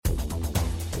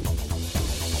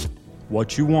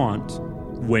what you want,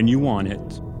 when you want it,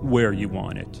 where you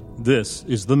want it. This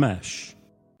is The Mesh.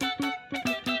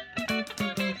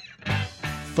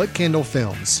 Footcandle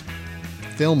Films.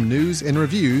 Film news and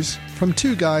reviews from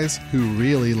two guys who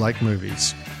really like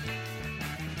movies.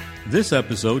 This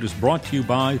episode is brought to you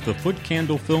by the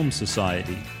Footcandle Film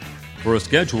Society. For a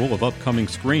schedule of upcoming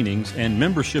screenings and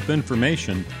membership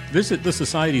information, visit the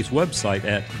Society's website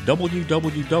at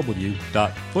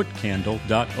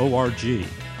www.footcandle.org.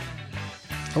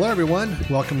 Hello everyone,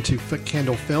 welcome to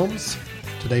Footcandle Films.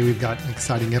 Today we've got an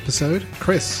exciting episode.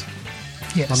 Chris,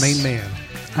 Yes. my main man,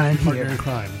 I'm partner here. in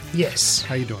crime. Yes.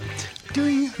 How you doing?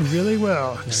 Doing really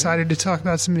well. Excited to talk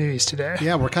about some movies today.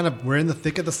 Yeah, we're in the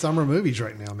thick of the summer movies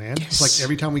right now, man. Yes. It's like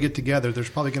every time we get together, there's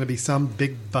probably going to be some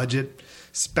big budget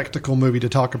spectacle movie to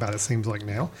talk about, it seems like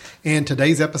now. And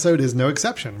today's episode is no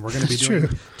exception. We're going to be That's doing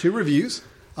true. two reviews.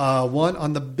 One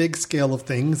on the big scale of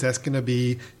things, that's going to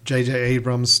be J.J.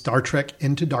 Abrams' Star Trek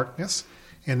Into Darkness.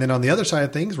 And then on the other side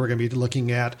of things, we're going to be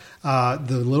looking at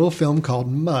the little film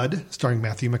called Mud, starring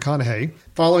Matthew McConaughey.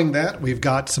 Following that, we've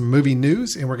got some movie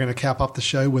news, and we're going to cap off the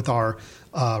show with our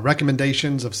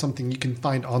recommendations of something you can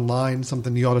find online,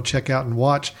 something you ought to check out and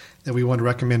watch that we want to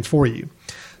recommend for you.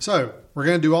 So we're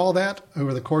going to do all that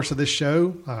over the course of this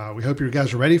show. We hope you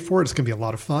guys are ready for it. It's going to be a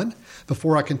lot of fun.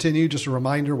 Before I continue, just a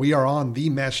reminder, we are on the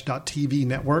Mesh.tv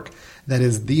network. That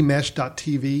is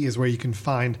themesh.tv is where you can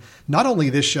find not only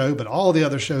this show, but all the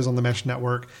other shows on the Mesh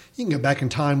network. You can go back in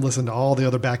time, listen to all the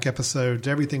other back episodes,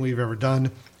 everything we've ever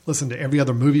done, listen to every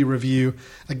other movie review.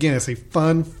 Again, it's a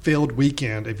fun-filled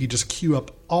weekend. If you just queue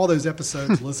up all those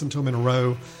episodes, listen to them in a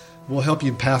row, we'll help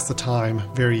you pass the time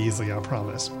very easily, I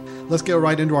promise. Let's go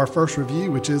right into our first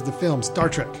review, which is the film Star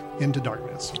Trek Into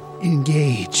Darkness.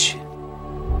 Engage.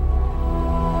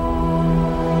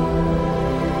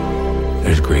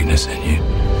 There's greatness in you,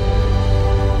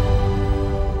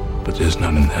 but there's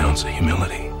not an ounce of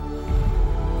humility.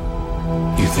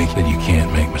 You think that you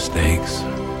can't make mistakes,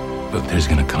 but there's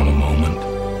going to come a moment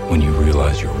when you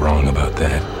realize you're wrong about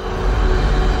that.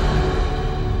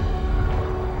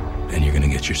 And you're going to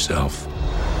get yourself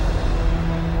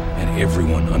and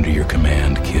everyone under your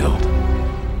command killed.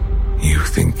 You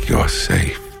think you're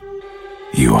safe.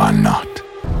 You are not.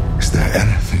 Is there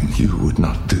anything you would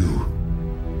not do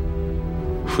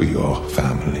for your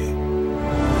family?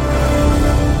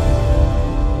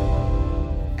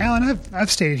 Alan,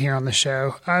 I've stated here on the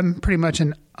show, I'm pretty much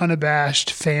an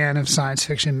unabashed fan of science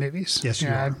fiction movies. Yes, you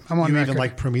are. I'm on you record. even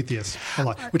like Prometheus a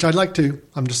lot, which I'd like to.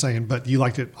 I'm just saying, but you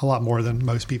liked it a lot more than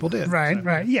most people did. Right, so.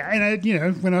 right. Yeah, and I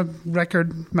when I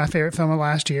record my favorite film of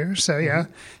last year. So, yeah.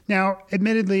 Mm-hmm. Now,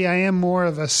 admittedly, I am more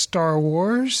of a Star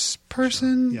Wars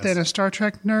person Yes. than a Star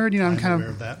Trek nerd. I'm kind aware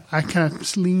of that. I kind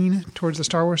of lean towards the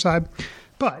Star Wars side.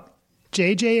 But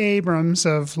J.J. Abrams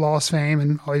of Lost fame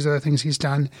and all these other things he's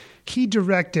done, he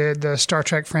directed the Star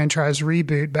Trek franchise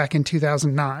reboot back in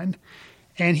 2009.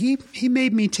 And he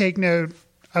made me take note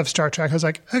of Star Trek. I was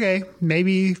like, okay,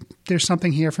 maybe there's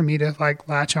something here for me to like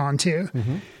latch on to.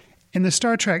 Mm-hmm. In the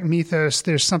Star Trek mythos,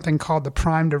 there's something called the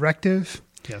Prime Directive.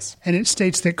 Yes. And it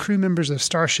states that crew members of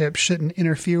starships shouldn't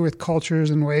interfere with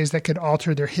cultures in ways that could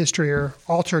alter their history or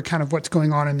alter kind of what's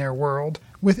going on in their world.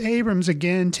 With Abrams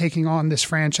again taking on this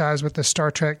franchise with the Star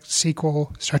Trek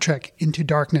sequel, Star Trek Into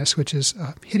Darkness, which is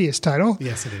a hideous title.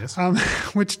 Yes, it is.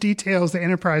 Which details the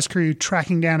Enterprise crew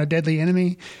tracking down a deadly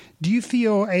enemy. Do you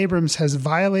feel Abrams has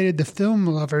violated the film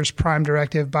lovers' Prime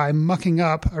Directive by mucking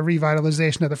up a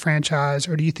revitalization of the franchise,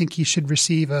 or do you think he should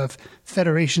receive a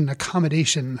Federation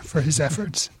accommodation for his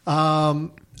efforts?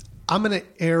 I'm going to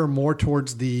err more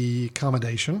towards the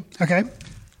accommodation. Okay.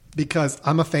 Because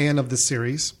I'm a fan of the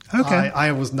series. Okay.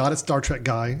 I was not a Star Trek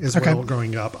guy as well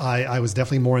growing up. I was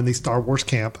definitely more in the Star Wars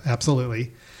camp,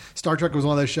 absolutely. Star Trek was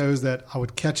one of those shows that I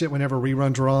would catch it whenever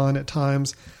reruns were on at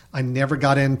times. I never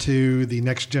got into the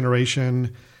Next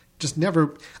Generation. Just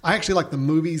never. I actually liked the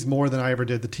movies more than I ever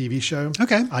did the TV show.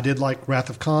 Okay. I did like Wrath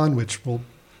of Khan, which we'll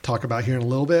talk about here in a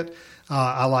little bit.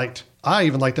 I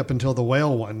even liked up until the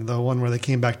whale one, the one where they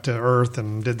came back to Earth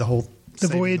and did the whole The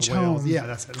saving Voyage the whales. Home. Yeah,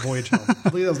 that's it. Voyage Home. I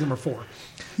believe that was number 4.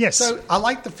 Yes. So I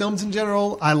like the films in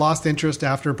general. I lost interest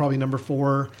after probably number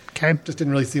 4. Okay. Just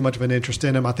didn't really see much of an interest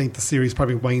in them. I think the series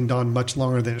probably waned on much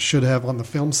longer than it should have on the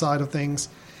film side of things.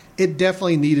 It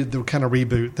definitely needed the kind of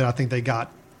reboot that I think they got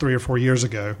 3 or 4 years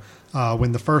ago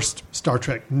when the first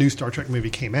new Star Trek movie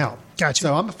came out. Gotcha.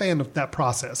 So I'm a fan of that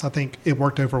process. I think it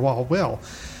worked overall well.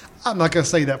 I'm not going to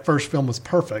say that first film was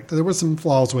perfect. There were some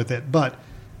flaws with it, but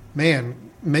man,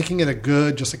 making it a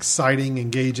good, just exciting,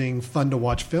 engaging, fun to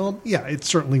watch film, yeah, it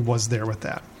certainly was there with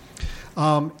that.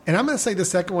 And I'm going to say the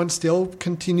second one still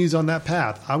continues on that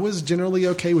path. I was generally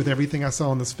okay with everything I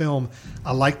saw in this film.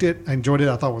 I liked it. I enjoyed it.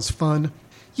 I thought it was fun.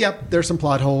 Yep, there's some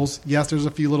plot holes. Yes, there's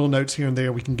a few little notes here and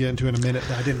there we can get into in a minute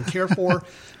that I didn't care for.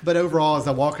 But overall, as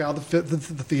I walk out of the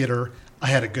theater, I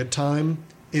had a good time.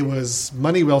 It was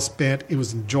money well spent. It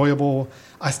was enjoyable.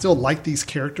 I still like these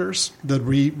characters, the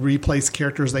replaced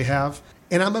characters they have.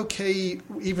 And I'm okay,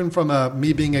 even from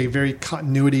me being a very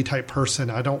continuity type person.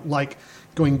 I don't like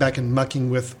going back and mucking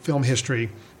with film history.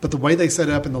 But the way they set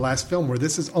it up in the last film, where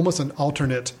this is almost an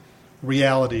alternate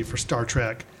reality for Star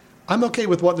Trek, I'm okay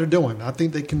with what they're doing. I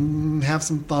think they can have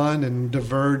some fun and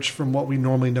diverge from what we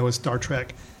normally know as Star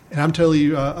Trek. And I'm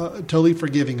totally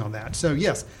forgiving on that. So,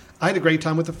 yes, I had a great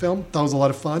time with the film. Thought it was a lot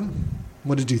of fun.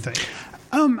 What did you think?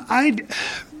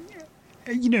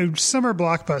 Summer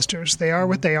blockbusters, they are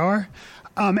what they are.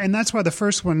 And that's why the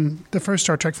first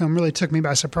Star Trek film really took me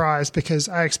by surprise, because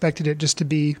I expected it just to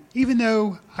be, even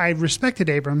though I respected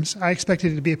Abrams, I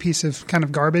expected it to be a piece of kind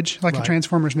of garbage, like a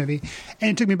Transformers movie.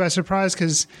 And it took me by surprise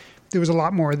because there was a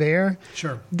lot more there.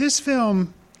 Sure. This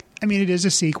film, I mean, it is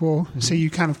a sequel, so you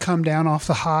kind of come down off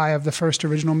the high of the first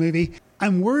original movie.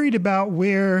 I'm worried about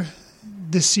where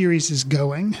the series is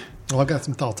going. Well, I've got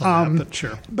some thoughts on that, but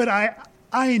sure. But I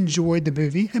enjoyed the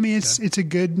movie. I mean, it's a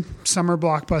good summer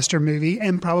blockbuster movie,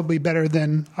 and probably better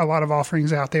than a lot of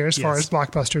offerings out there as far as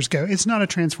blockbusters go. It's not a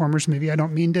Transformers movie. I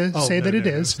don't mean to say that it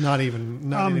is. It's not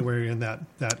anywhere in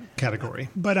that category.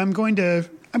 But I'm going to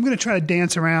try to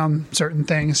dance around certain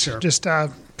things, just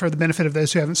for the benefit of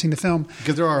those who haven't seen the film.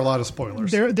 Because there are a lot of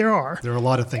spoilers. There are. There are a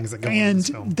lot of things that go on in this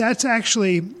film. And that's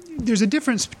actually, there's a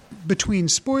difference between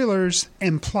spoilers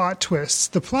and plot twists.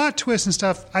 The plot twists and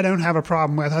stuff I don't have a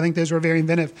problem with. I think those were very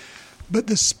inventive. But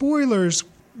the spoilers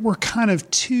were kind of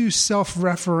too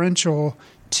self-referential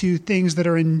to things that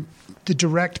are in the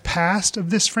direct past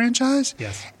of this franchise.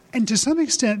 Yes. And to some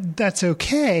extent, that's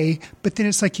okay, but then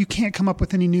it's like you can't come up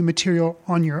with any new material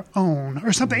on your own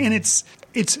or something. And it's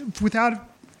without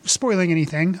spoiling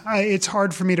anything, it's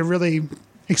hard for me to really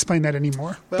explain that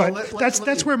anymore. Well, but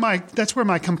that's where my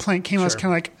complaint came. I was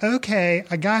kind of like, okay,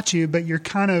 I got you, but you're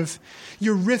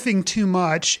riffing too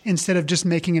much instead of just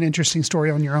making an interesting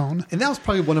story on your own. And that was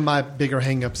probably one of my bigger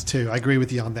hangups too. I agree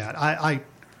with you on that.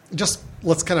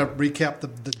 Let's kind of recap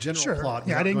the general plot.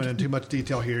 Yeah, I didn't go into too much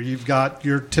detail here. You've got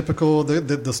your typical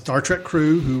the Star Trek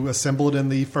crew who assembled in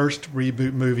the first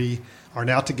reboot movie are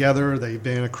now together. They've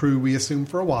been a crew, we assume,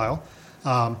 for a while.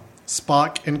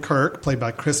 Spock and Kirk, played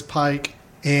by Chris Pike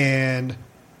and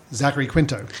Zachary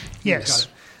Quinto. Yes.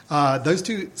 Those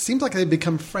two seems like they've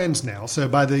become friends now. So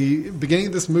by the beginning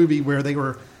of this movie, where they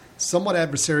were somewhat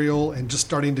adversarial and just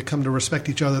starting to come to respect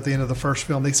each other at the end of the first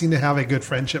film, they seem to have a good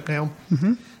friendship now.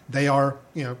 Mm-hmm. They are,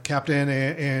 captain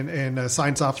and a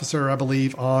science officer, I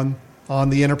believe, on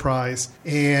the Enterprise.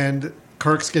 And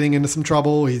Kirk's getting into some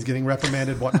trouble. He's getting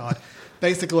reprimanded, whatnot.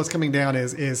 Basically, what's coming down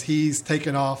is he's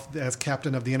taken off as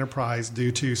captain of the Enterprise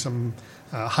due to some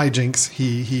hijinks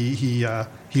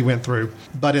he went through.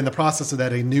 But in the process of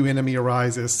that, a new enemy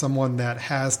arises, someone that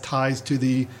has ties to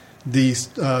the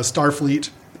Starfleet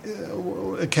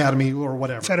Academy or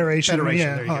whatever. Federation, all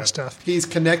that stuff. He's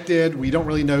connected. We don't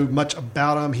really know much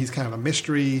about him. He's kind of a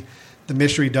mystery. The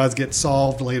mystery does get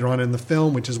solved later on in the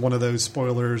film, which is one of those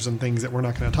spoilers and things that we're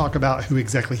not going to talk about, who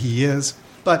exactly he is.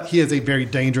 But he is a very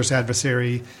dangerous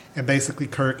adversary, and basically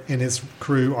Kirk and his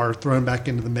crew are thrown back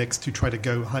into the mix to try to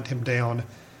go hunt him down,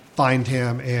 find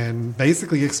him, and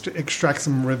basically extract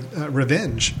some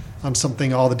revenge on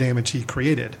all the damage he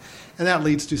created. And that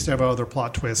leads to several other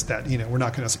plot twists that we're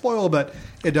not going to spoil, but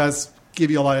it does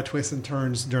give you a lot of twists and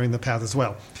turns during the path as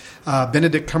well.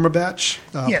 Benedict Cumberbatch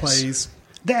plays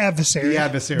the adversary,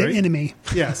 the enemy.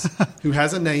 Yes, who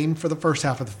has a name for the first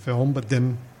half of the film, but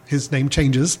then his name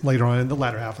changes later on in the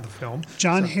latter half of the film.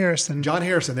 John Harrison. John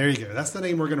Harrison, there you go. That's the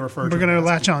name we're going to refer to. We're going to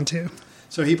latch on to.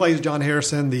 So he plays John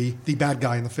Harrison, the bad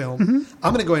guy in the film. Mm-hmm.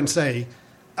 I'm going to go ahead and say,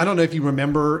 I don't know if you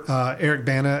remember Eric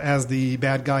Bana as the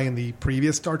bad guy in the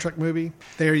previous Star Trek movie.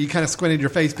 There, you kind of squinted your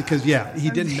face because, he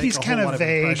didn't make a whole lot of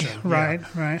impression. Right.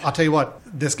 I'll tell you what,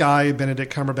 this guy,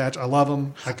 Benedict Cumberbatch, I love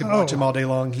him. I could watch him all day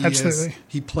long. Absolutely.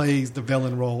 He plays the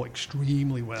villain role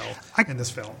extremely well in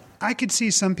this film. I could see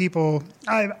some people,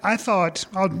 I thought,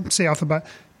 I'll say off the bat,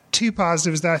 two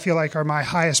positives that I feel like are my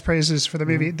highest praises for the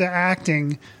movie. Mm-hmm. The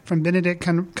acting from Benedict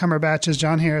Cumberbatch as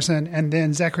John Harrison and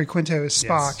then Zachary Quinto as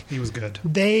Spock. Yes, he was good.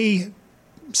 They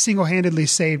single-handedly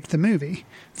saved the movie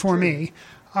for me.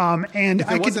 And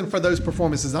if it wasn't for those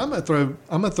performances, I'm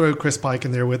gonna throw Chris Pike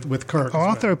in there with Kirk.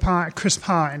 I'll throw Chris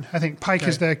Pine. I think Pike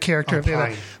is the character of the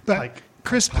other. But Pike.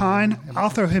 Chris Pine, I'll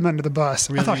throw him under the bus.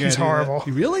 Really? I thought he was horrible.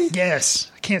 Really?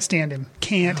 Yes. I can't stand him.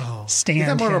 Can't stand him. Is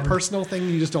that more of a personal thing?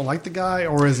 You just don't like the guy?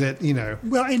 Or is it,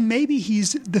 Well, and maybe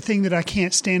he's the thing that I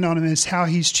can't stand on him is how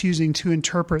he's choosing to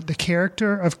interpret the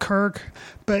character of Kirk.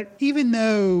 But even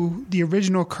though the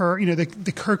original Kirk,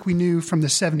 the Kirk we knew from the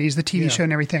 70s, the TV show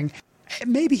and everything,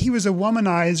 maybe he was a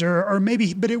womanizer, or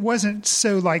maybe, but it wasn't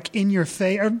so like in your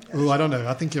face. Oh, I don't know.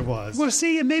 I think it was. Well,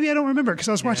 see, maybe I don't remember because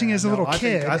I was watching as a little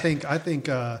kid. I think.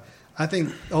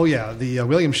 Oh yeah, the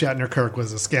William Shatner Kirk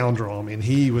was a scoundrel. I mean,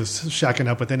 he was shacking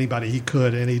up with anybody he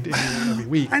could every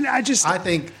week. And I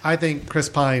think Chris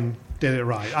Pine did it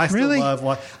right. I still love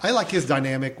I like his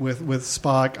dynamic with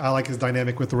Spock. I like his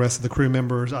dynamic with the rest of the crew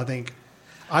members. I think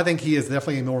he is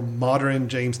definitely a more modern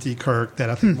James T. Kirk that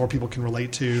I think more people can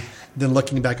relate to than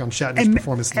looking back on Shatner's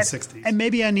performance in the 60s. And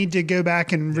maybe I need to go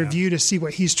back and review to see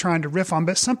what he's trying to riff on.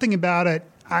 But something about it,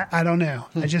 I don't know.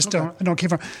 I just don't care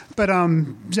for. But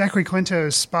Zachary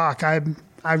Quinto's Spock,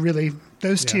 I really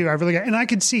those two I really got. And I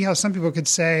could see how some people could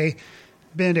say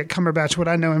Benedict Cumberbatch. What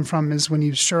I know him from is when he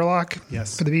was Sherlock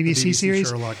for the BBC series,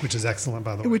 Sherlock, which is excellent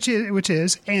by the way. Which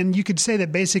is, and you could say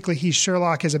that basically he's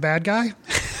Sherlock as a bad guy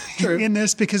in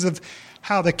this because of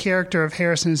how the character of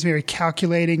Harrison is very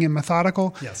calculating and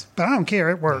methodical. Yes, but I don't care.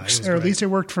 It works, or at least it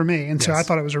worked for me, and so I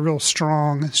thought it was a real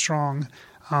strong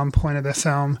point of the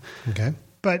film. Okay.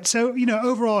 But so,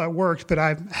 overall it worked, but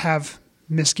I have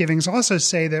misgivings. I'll also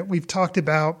say that we've talked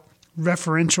about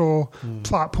referential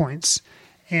plot points.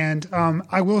 And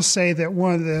I will say that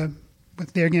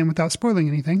without spoiling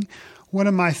anything, one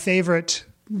of my favorite,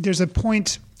 there's a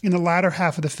point in the latter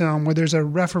half of the film where there's a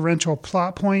referential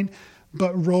plot point,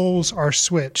 but roles are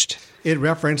switched. It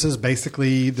references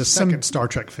basically the second Star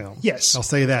Trek film. Yes. I'll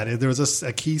say that. There's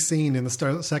a key scene in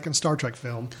the second Star Trek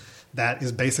film that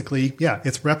is basically,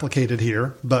 it's replicated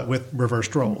here, but with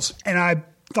reversed roles. And I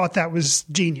thought that was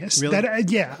genius. Really?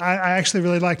 I actually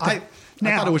really liked that.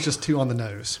 I thought it was just too on the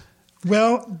nose.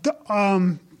 Well,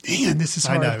 this is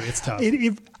hard. I know, it's tough.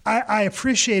 I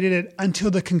appreciated it until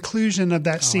the conclusion of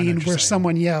that scene where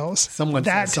someone yells. Someone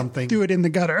says something. Threw it in the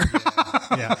gutter.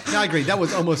 Yeah. No, I agree. That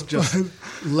was almost just,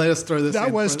 let us throw this in.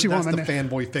 That was too on the That's the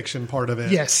fanboy fiction part of it.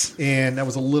 Yes. And that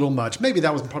was a little much. Maybe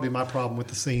that was probably my problem with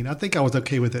the scene. I think I was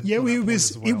okay with it. Yeah,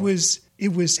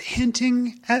 it was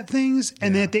hinting at things,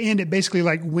 and then at the end it basically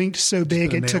like winked so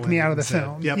big it took me out of the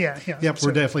film. Yep. Yeah.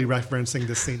 We're definitely referencing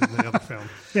this scene in the other film.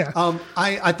 Yeah.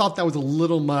 I thought that was a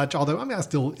little much, although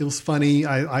it was funny.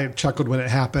 I chuckled when it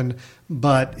happened,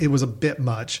 but it was a bit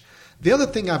much. The other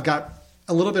thing I've got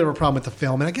a little bit of a problem with the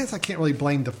film, and I guess I can't really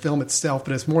blame the film itself,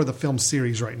 but it's more the film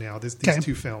series right now, these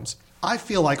two films. I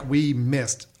feel like we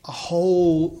missed a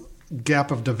whole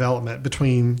gap of development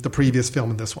between the previous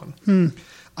film and this one.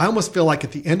 I almost feel like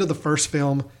at the end of the first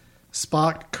film,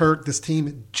 Spock, Kirk, this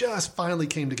team just finally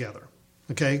came together.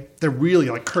 Okay? They're really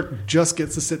like Kirk just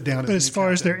gets to sit down. But as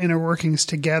far as their inner workings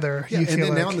together, you feel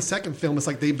like... now in the second film, it's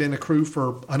like they've been a crew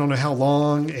for I don't know how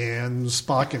long, and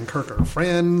Spock and Kirk are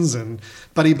friends and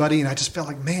buddy. And I just felt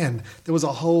like, man, there was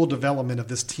a whole development of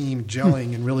this team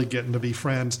gelling and really getting to be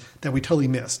friends that we totally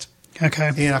missed.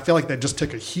 Okay. And I feel like that just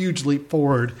took a huge leap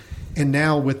forward. And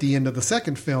now with the end of the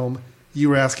second film, you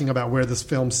were asking about where this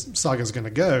film's saga is going to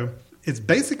go. It's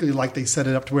basically like they set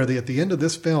it up to where at the end of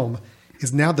this film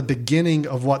is now the beginning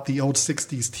of what the old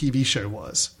 60s TV show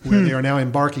was, where they are now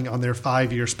embarking on their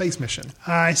 5-year space mission.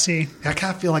 I see. I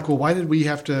kind of feel like, well, why did we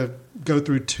have to go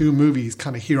through 2 movies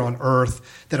kind of here on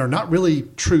Earth that are not really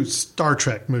true Star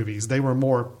Trek movies? They were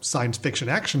more science fiction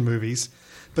action movies,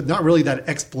 but not really that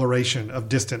exploration of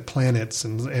distant planets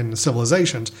and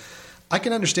civilizations. I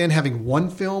can understand having one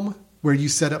film where you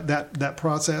set up that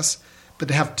process, but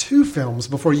to have 2 films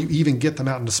before you even get them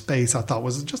out into space, I thought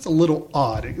was just a little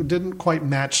odd. It didn't quite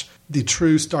match the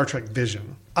true Star Trek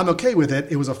vision. I'm okay with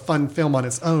it. It was a fun film on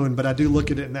its own, but I do look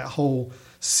at it in that whole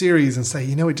series and say,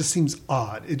 it just seems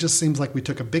odd. It just seems like we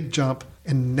took a big jump,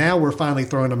 and now we're finally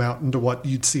throwing them out into what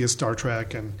you'd see as Star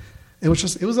Trek, and it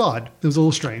was odd. It was a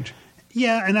little strange.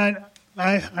 Yeah, and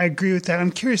I agree with that.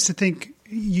 I'm curious to think,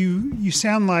 you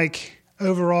sound like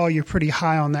overall you're pretty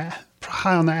high on the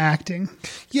acting.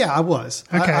 Yeah, I was.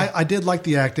 Okay. I did like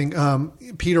the acting.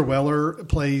 Peter Weller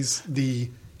plays the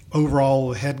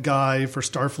overall head guy for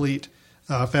Starfleet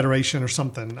Federation or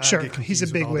something. Sure, he's a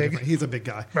big wig. He's a big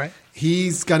guy. Right.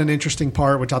 He's got an interesting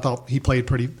part, which I thought he played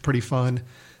pretty fun.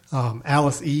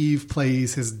 Alice Eve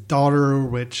plays his daughter,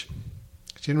 which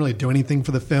she didn't really do anything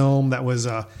for the film. That was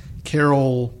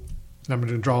Carol, and I'm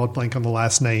going to draw a blank on the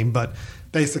last name, but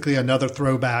basically another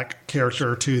throwback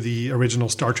character to the original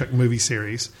Star Trek movie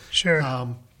series. Sure.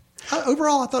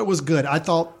 Overall, I thought it was good. I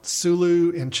thought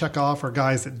Sulu and Chekhov are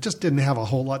guys that just didn't have a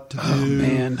whole lot to do. Oh,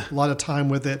 man. A lot of time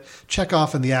with it.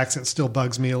 Chekhov and the accent still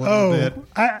bugs me a little bit.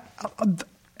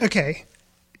 Okay.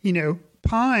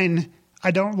 Pine,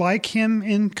 I don't like him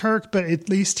in Kirk, but at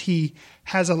least he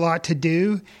has a lot to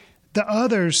do. The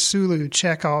others, Sulu,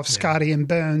 Chekhov, Scotty, and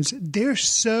Bones, they're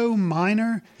so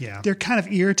minor. Yeah. They're kind of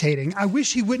irritating. I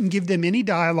wish he wouldn't give them any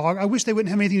dialogue. I wish they wouldn't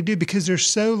have anything to do because they're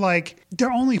so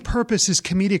their only purpose is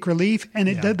comedic relief, and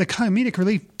the comedic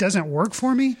relief doesn't work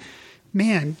for me.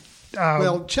 Man,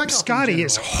 Chekhov Scotty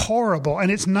is horrible,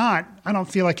 and it's not. I don't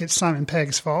feel like it's Simon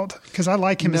Pegg's fault because I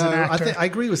like him as an actor. I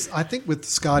agree with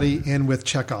Scotty and with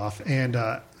Chekhov, and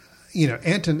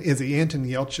Anton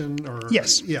Yelchin or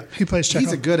yes, yeah, he plays Chekhov.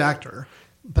 He's a good actor,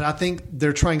 but I think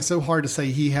they're trying so hard to say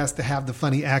he has to have the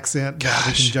funny accent that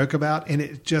we can joke about, and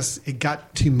it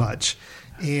got too much.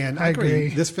 And I agree.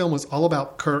 This film was all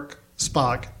about Kirk,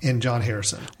 Spock, and John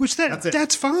Harrison. Which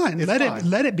that's fine.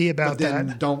 Let it be about then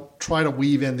that. Don't try to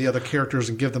weave in the other characters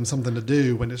and give them something to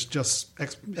do when it's just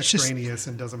extraneous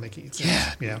and doesn't make any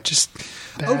sense. Yeah. Just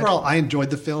bad. Overall, I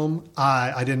enjoyed the film.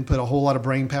 I didn't put a whole lot of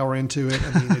brain power into it.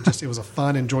 I mean, it was a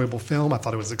fun, enjoyable film. I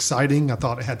thought it was exciting. I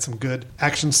thought it had some good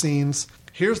action scenes.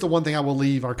 Here's the one thing I will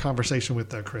leave our conversation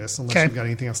with, though, Chris, unless you've got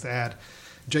anything else to add.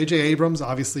 J.J. Abrams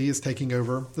obviously is taking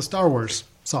over the Star Wars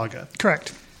saga.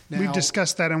 Correct. Now, we've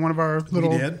discussed that in one of our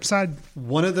little side.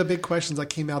 One of the big questions that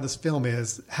came out of this film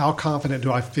is how confident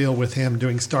do I feel with him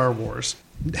doing Star Wars,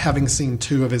 having seen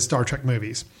 2 of his Star Trek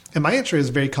movies? And my answer is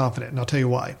very confident, and I'll tell you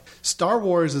why. Star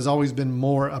Wars has always been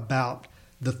more about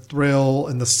the thrill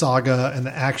and the saga and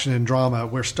the action and drama,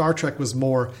 where Star Trek was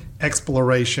more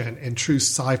exploration and true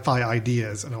sci-fi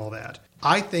ideas and all that.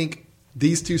 I think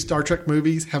these 2 Star Trek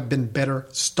movies have been better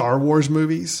Star Wars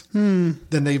movies than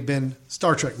they've been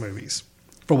Star Trek movies.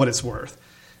 For what it's worth.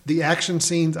 The action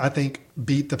scenes, I think,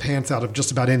 beat the pants out of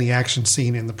just about any action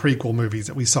scene in the prequel movies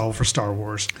that we saw for Star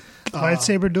Wars.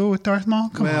 Lightsaber duel with Darth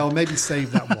Maul? Maybe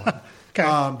save that one. Okay.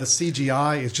 The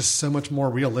CGI is just so much more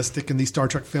realistic in these Star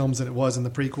Trek films than it was in the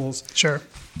prequels. Sure.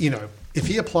 If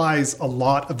he applies a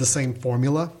lot of the same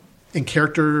formula in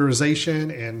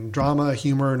characterization and drama,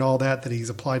 humor, and all that he's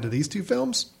applied to these 2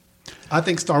 films, I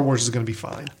think Star Wars is going to be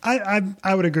fine.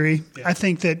 I would agree. Yeah. I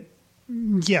think that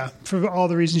for all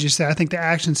the reasons you said, I think the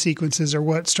action sequences are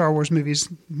what Star Wars movies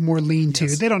more lean to.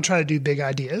 Yes. They don't try to do big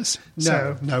ideas.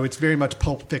 No, it's very much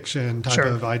Pulp Fiction type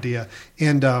of idea.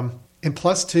 And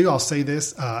plus, too, I'll say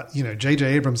this, J.J.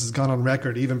 Abrams has gone on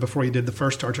record, even before he did the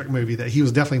first Star Trek movie, that he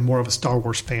was definitely more of a Star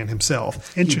Wars fan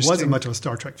himself. Interesting. He wasn't much of a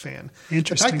Star Trek fan.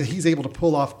 Interesting. The fact that he's able to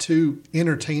pull off 2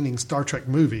 entertaining Star Trek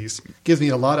movies gives me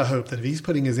a lot of hope that if he's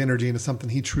putting his energy into something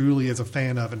he truly is a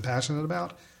fan of and passionate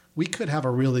about, we could have a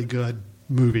really good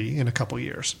movie in a couple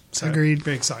years. So, agreed.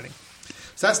 Very exciting.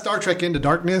 So that Star Trek Into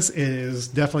Darkness is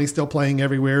definitely still playing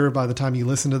everywhere by the time you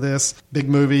listen to this. Big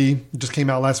movie. Just came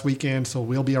out last weekend, so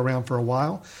we'll be around for a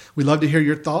while. We'd love to hear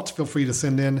your thoughts. Feel free to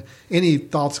send in any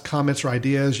thoughts, comments, or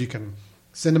ideas. You can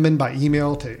send them in by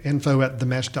email to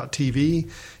info@themesh.tv.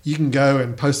 You can go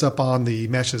and post up on the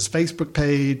Mesh's Facebook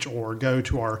page or go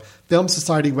to our Film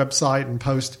Society website and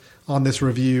post on this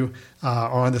review or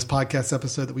on this podcast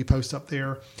episode that we post up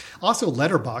there. Also,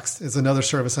 Letterboxd is another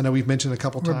service I know we've mentioned a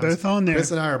couple times. We're both on there.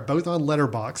 Chris and I are both on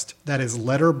Letterboxd. That is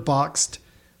Letterboxd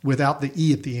without the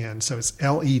E at the end. So it's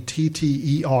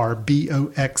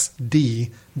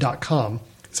LETTERBOXD.com.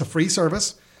 It's a free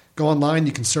service. Go online.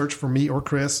 You can search for me or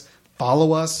Chris.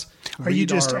 Follow us.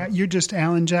 You're just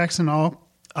Alan Jackson all?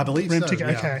 I believe so.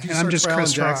 Together. Yeah. Okay. If you And I'm just search for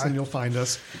Chris Alan Jackson, Fry. you'll find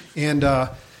us. And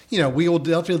we will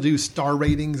definitely do star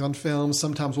ratings on films.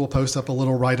 Sometimes we'll post up a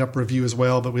little write-up review as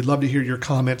well, but we'd love to hear your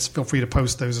comments. Feel free to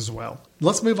post those as well.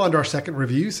 Let's move on to our second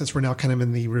review, since we're now kind of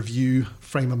in the review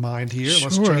frame of mind here. Sure.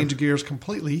 Let's change gears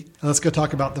completely, and let's go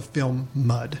talk about the film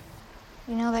Mud.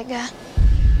 You know that guy?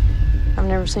 I've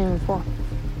never seen him before.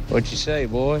 What'd you say,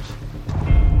 boys?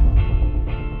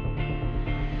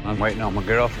 I'm waiting on my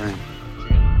girlfriend.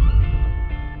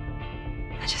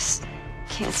 I just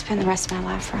can't spend the rest of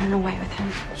my life running away with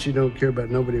him. She don't care about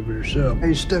nobody but herself. Hey,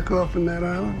 you stuck off in that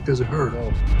island because of her.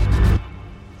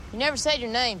 You never said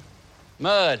your name.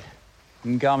 Mud.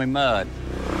 You can call me Mud.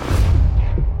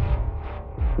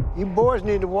 You boys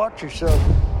need to watch yourself.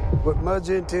 What Mud's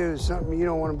into is something you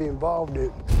don't want to be involved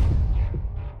in.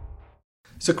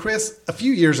 So, Chris, a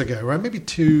few years ago, right, maybe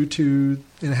two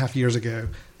and a half years ago,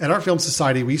 at our Film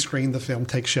Society, we screened the film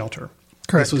Take Shelter.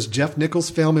 Correct. This was Jeff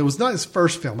Nichols' film. It was not his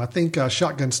first film. I think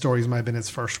Shotgun Stories might have been his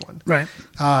first one. Right.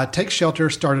 Take Shelter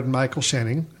started Michael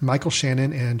Shannon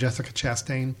and Jessica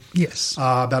Chastain. Yes.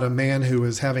 About a man who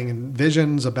was having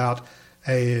visions about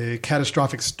a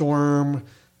catastrophic storm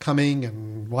coming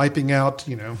and wiping out,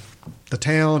 the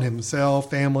town,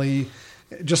 himself, family,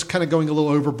 just kind of going a little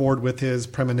overboard with his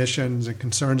premonitions and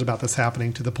concerns about this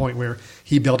happening to the point where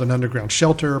he built an underground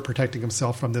shelter, protecting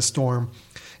himself from this storm,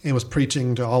 and was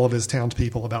preaching to all of his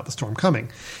townspeople about the storm coming.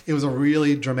 It was a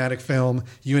really dramatic film.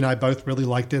 You and I both really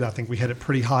liked it. I think we had it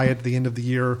pretty high at the end of the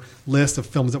year list of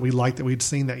films that we liked that we'd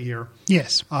seen that year.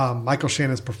 Yes. Michael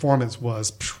Shannon's performance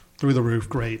was through the roof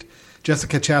great.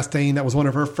 Jessica Chastain, that was one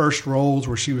of her first roles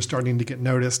where she was starting to get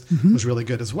noticed, was really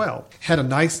good as well. Had a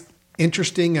nice,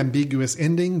 interesting, ambiguous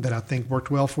ending that I think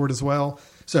worked well for it as well.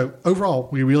 So overall,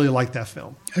 we really liked that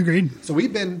film. Agreed. So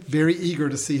we've been very eager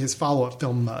to see his follow-up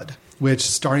film, Mud, which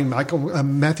starring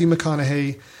Matthew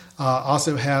McConaughey,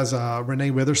 also has Renee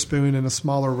Witherspoon in a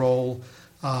smaller role,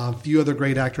 a few other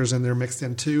great actors in there mixed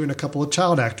in too, and a couple of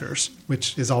child actors,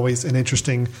 which is always an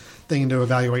interesting thing to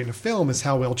evaluate in a film, is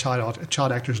how well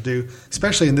child actors do,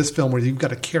 especially in this film where you've got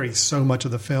to carry so much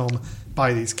of the film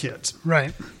by these kids.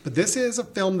 Right. But this is a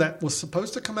film that was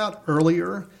supposed to come out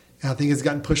earlier, and I think it's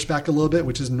gotten pushed back a little bit,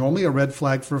 which is normally a red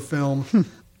flag for a film.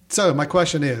 So my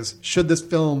question is, should this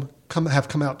film have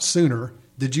come out sooner?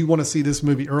 Did you want to see this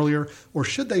movie earlier, or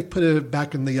should they put it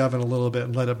back in the oven a little bit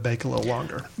and let it bake a little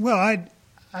longer? Well,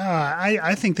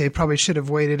 I think they probably should have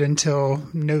waited until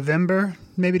November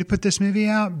maybe to put this movie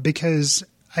out, because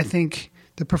I think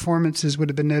the performances would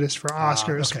have been noticed for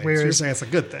Oscars. Okay. Whereas so you're saying it's a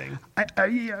good thing.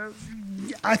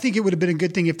 I think it would have been a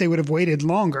good thing if they would have waited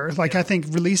longer. Like, I think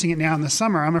releasing it now in the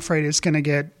summer, I'm afraid it's going to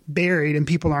get buried and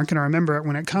people aren't going to remember it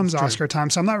when it comes Oscar time.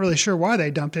 So I'm not really sure why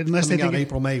they dumped it, unless Coming they think out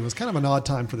April, May was kind of an odd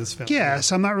time for this film. Yeah,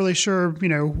 so I'm not really sure,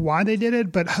 why they did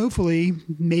it, but hopefully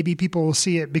maybe people will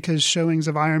see it because showings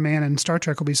of Iron Man and Star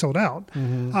Trek will be sold out.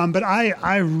 But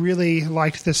I really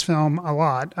liked this film a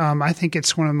lot. I think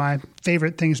it's one of my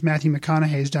favorite things Matthew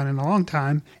McConaughey's done in a long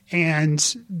time. And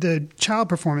the child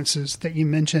performances that you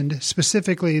mentioned,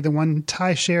 specifically the one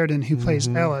Ty Sheridan who plays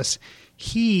Ellis,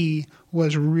 he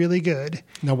was really good.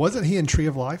 Now, wasn't he in Tree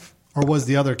of Life? Or was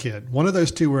the other kid? One of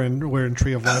those two were in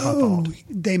Tree of Life, I thought.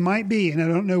 They might be, and I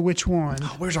don't know which one.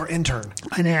 Oh, where's our intern?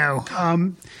 I know.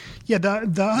 The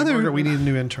other... Margaret, we need a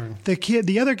new intern.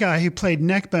 The other guy who played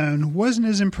Neckbone, wasn't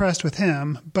as impressed with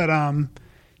him, but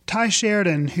Ty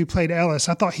Sheridan, who played Ellis,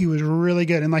 I thought he was really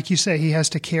good. And like you say, he has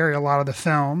to carry a lot of the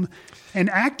film. And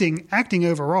acting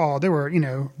overall, there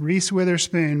were, Reese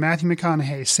Witherspoon, Matthew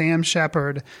McConaughey, Sam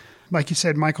Shepard, like you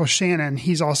said, Michael Shannon.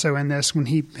 He's also in this when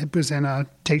he was in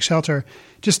Take Shelter.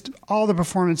 Just all the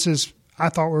performances I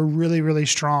thought were really, really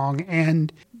strong.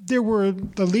 And there were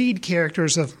the lead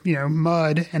characters of,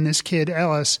 Mud and this kid,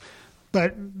 Ellis.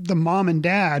 But the mom and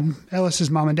dad, Ellis's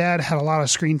mom and dad, had a lot of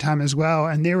screen time as well.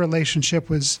 And their relationship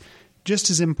was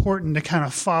just as important to kind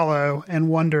of follow and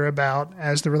wonder about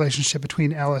as the relationship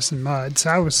between Ellis and Mud. So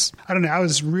I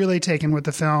was really taken with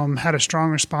the film, had a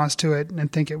strong response to it,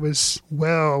 and think it was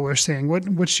well worth seeing.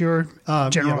 What's your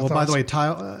general thoughts? By the way,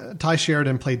 Ty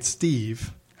Sheridan played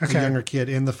Steve, the younger kid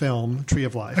in the film Tree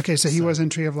of Life. Okay, so he was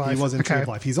in Tree of Life. He was in Tree of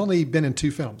Life. He's only been in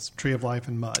 2 films, Tree of Life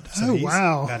and Mud. So he's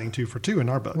batting 2 for 2 in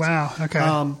our books. Wow, okay.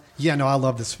 I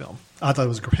love this film. I thought it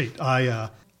was great.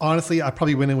 Honestly, I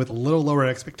probably went in with a little lower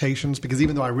expectations because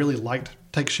even though I really liked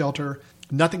Take Shelter,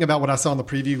 nothing about what I saw in the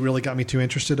preview really got me too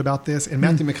interested about this. And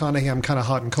Matthew McConaughey, I'm kind of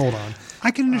hot and cold on. I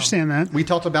can understand that. We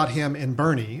talked about him in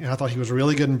Bernie, and I thought he was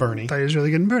really good in Bernie.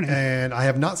 And I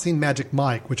have not seen Magic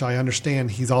Mike, which I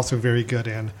understand he's also very good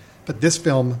in. But this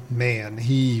film, man,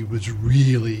 he was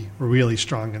really, really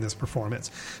strong in this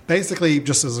performance. Basically,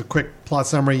 just as a quick plot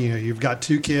summary, you've got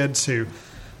 2 kids who...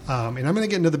 and I'm going to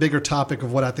get into the bigger topic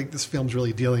of what I think this film's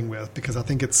really dealing with, because I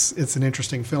think it's an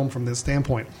interesting film from this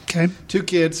standpoint. Okay. 2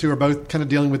 kids who are both kind of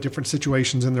dealing with different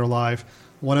situations in their life.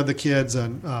 One of the kids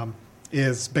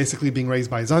is basically being raised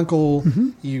by his uncle.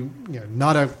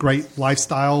 Not a great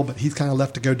lifestyle, but he's kind of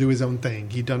left to go do his own thing.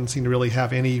 He doesn't seem to really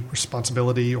have any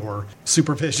responsibility or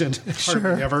supervision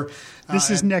hardly ever. This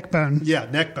is Neckbone. Yeah,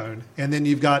 Neckbone. And then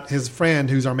you've got his friend,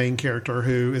 who's our main character,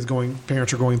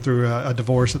 parents are going through a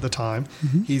divorce at the time.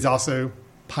 He's also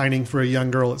pining for a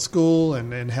young girl at school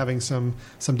and having some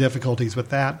difficulties with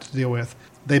that to deal with.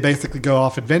 They basically go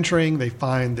off adventuring. They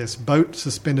find this boat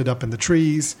suspended up in the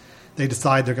trees. They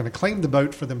decide they're going to claim the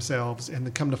boat for themselves, and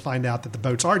they come to find out that the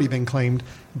boat's already been claimed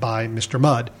by Mr.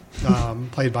 Mudd,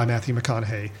 played by Matthew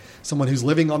McConaughey, someone who's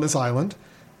living on this island,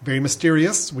 very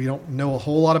mysterious. We don't know a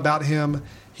whole lot about him.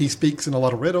 He speaks in a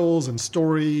lot of riddles and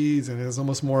stories, and there's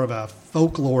almost more of a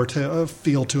folklore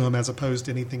feel to him as opposed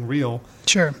to anything real.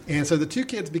 Sure. And so the 2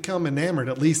 kids become enamored,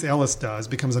 at least Ellis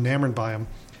becomes enamored by him.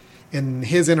 And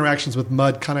his interactions with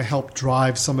Mud kind of help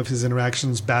drive some of his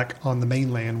interactions back on the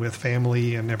mainland with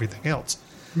family and everything else.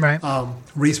 Right.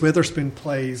 Reese Witherspoon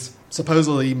plays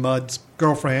supposedly Mud's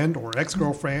girlfriend or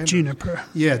ex-girlfriend. Juniper.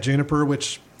 Yeah, Juniper,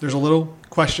 which there's a little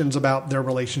questions about their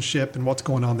relationship and what's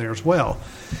going on there as well.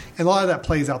 And a lot of that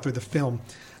plays out through the film.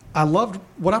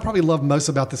 What I probably love most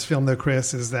about this film, though,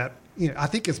 Chris, is that I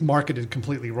think it's marketed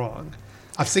completely wrong.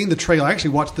 I've seen the trailer. I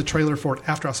actually watched the trailer for it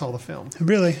after I saw the film.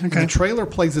 Really? Okay. And the trailer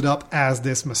plays it up as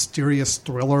this mysterious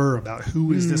thriller about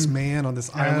who is this man on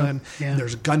this island. Yeah.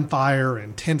 There's gunfire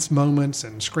and tense moments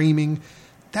and screaming.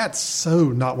 That's so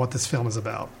not what this film is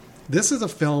about. This is a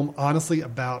film, honestly,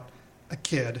 about a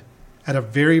kid at a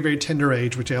very, very tender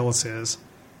age, which Ellis is,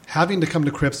 having to come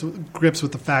to grips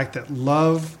with the fact that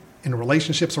love and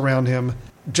relationships around him,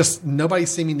 just nobody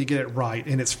seeming to get it right,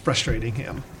 and it's frustrating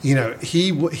him.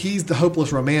 He's the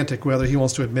hopeless romantic, whether he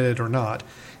wants to admit it or not.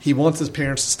 He wants his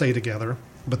parents to stay together,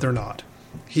 but they're not.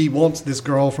 He wants this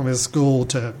girl from his school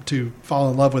to fall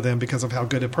in love with him because of how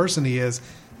good a person he is,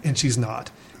 and she's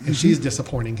not. And she's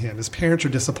disappointing him. His parents are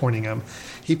disappointing him.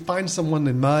 He finds someone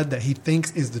in Mud that he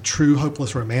thinks is the true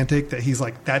hopeless romantic, that he's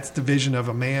like, that's the vision of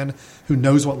a man who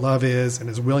knows what love is and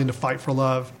is willing to fight for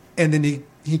love. And then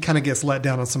he kind of gets let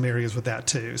down on some areas with that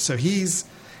too. So he's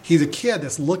a kid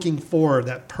that's looking for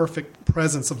that perfect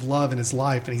presence of love in his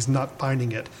life, and he's not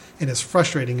finding it, and it's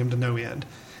frustrating him to no end.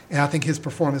 And I think his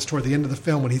performance toward the end of the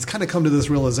film, when he's kind of come to this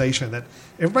realization that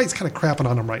everybody's kind of crapping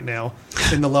on him right now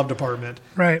in the love department.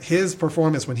 Right. His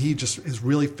performance when he just is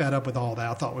really fed up with all that,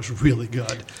 I thought was really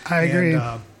good. I agree.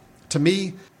 And, to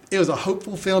me, it was a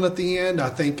hopeful film at the end. I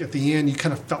think at the end you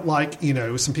kind of felt like,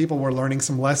 some people were learning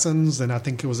some lessons, and I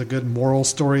think it was a good moral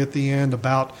story at the end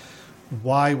about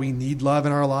why we need love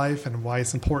in our life and why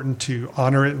it's important to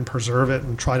honor it and preserve it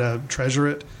and try to treasure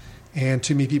it. And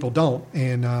too many people don't.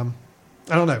 And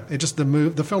I don't know. It just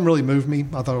the film really moved me.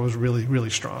 I thought it was really, really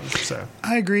strong. So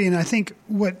I agree, and I think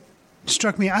what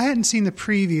struck me, I hadn't seen the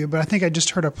preview, but I think I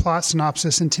just heard a plot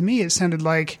synopsis, and to me it sounded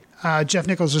like Jeff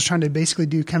Nichols was trying to basically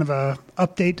do kind of a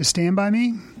update to Stand By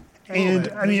Me. And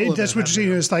I mean, that's what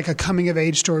you it's like a coming of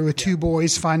age story with two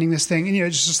boys finding this thing. And,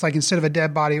 it's just like instead of a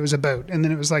dead body, it was a boat. And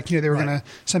then it was like, they were going to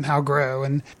somehow grow.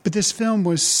 But this film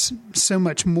was so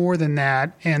much more than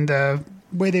that. And the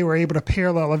way they were able to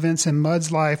parallel events in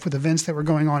Mud's life with events that were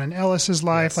going on in Ellis's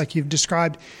life, like you've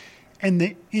described, and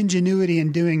the ingenuity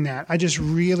in doing that, I just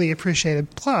really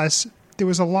appreciated. Plus, there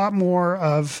was a lot more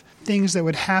of things that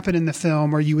would happen in the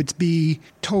film where you would be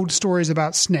told stories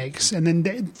about snakes, and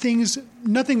then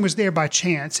nothing was there by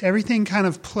chance. Everything kind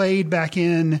of played back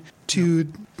in to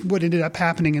what ended up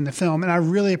happening in the film. And I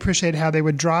really appreciated how they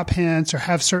would drop hints or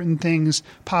have certain things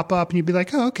pop up, and you'd be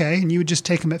like, oh, okay. And you would just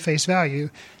take them at face value.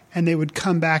 And they would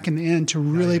come back in the end to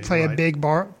really play a big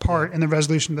part in the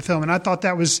resolution of the film. And I thought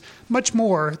that was much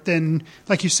more than,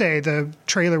 like you say, the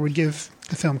trailer would give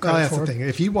the film credit for. That's the thing.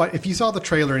 If you saw the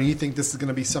trailer and you think this is going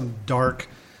to be some dark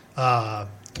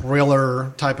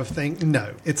thriller type of thing,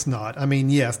 no, it's not. I mean,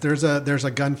 yes, there's a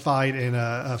gunfight and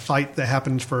a fight that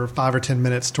happens for 5 or 10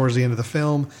 minutes towards the end of the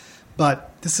film,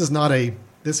 but this is not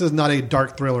a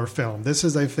dark thriller film. This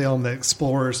is a film that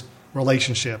explores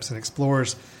relationships and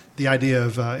explores the idea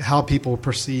of how people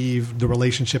perceive the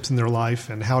relationships in their life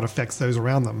and how it affects those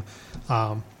around them.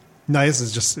 No, this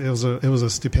is just it was a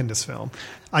stupendous film.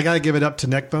 I got to give it up to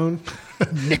Neckbone.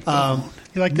 Neckbone.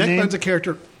 You like the name? Neckbone's a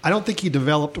character. I don't think he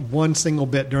developed one single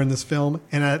bit during this film,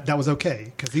 and that was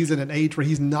okay because he's at an age where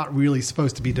he's not really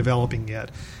supposed to be developing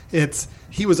yet.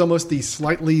 He was almost the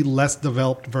slightly less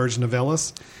developed version of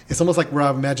Ellis. It's almost like where I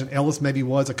imagine Ellis maybe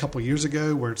was a couple years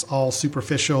ago, where it's all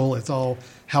superficial, it's all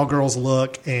how girls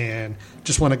look, and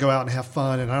just want to go out and have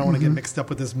fun, and I don't want to get mixed up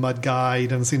with this Mud guy. He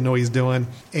doesn't seem to know what he's doing.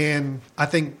 And I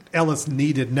think Ellis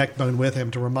needed Neckbone with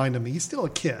him to remind him he's still a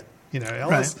kid.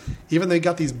 Ellis, even though he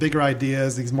got these bigger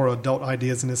ideas, these more adult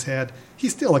ideas in his head,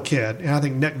 he's still a kid. And I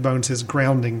think Neckbone's his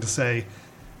grounding to say,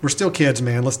 we're still kids,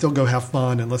 man. Let's still go have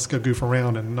fun and let's go goof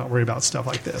around and not worry about stuff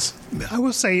like this. I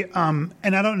will say, and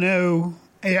I don't know,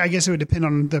 I guess it would depend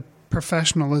on the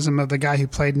professionalism of the guy who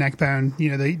played Neckbone,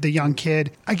 the young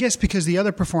kid. I guess because the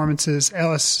other performances,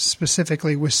 Ellis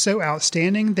specifically, was so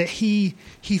outstanding that he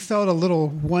felt a little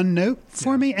one note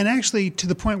for me, and actually to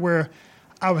the point where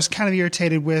I was kind of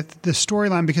irritated with the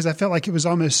storyline because I felt like it was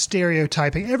almost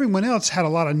stereotyping. Everyone else had a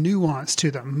lot of nuance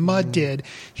to them. Mud did.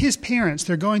 His parents,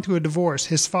 they're going through a divorce.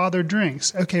 His father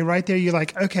drinks. Okay, right there you're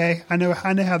like, okay, I know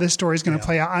how this story is going to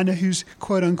play out. I know who's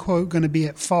quote unquote going to be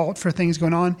at fault for things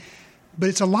going on. But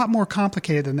it's a lot more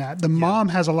complicated than that. The mom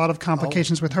has a lot of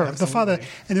complications with her. Absolutely. The father,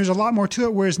 and there's a lot more to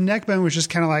it, whereas Neckbone was just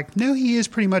kind of like, no, he is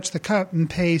pretty much the cut and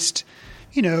paste,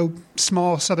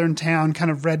 small southern town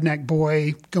kind of redneck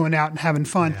boy going out and having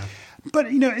fun. Yeah.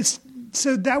 But,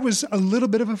 so that was a little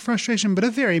bit of a frustration, but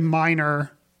a very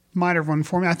minor minor one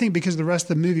for me. I think because the rest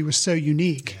of the movie was so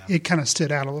unique, it kind of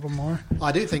stood out a little more. Well,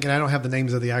 I do think, and I don't have the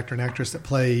names of the actor and actress that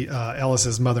play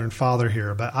Ellis's mother and father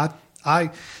here, but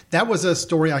I that was a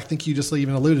story I think you just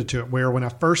even alluded to it, where when I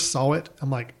first saw it,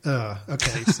 I'm like,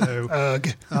 okay, so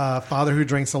father who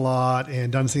drinks a lot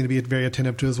and doesn't seem to be very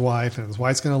attentive to his wife, and his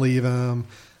wife's going to leave him.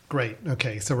 Great.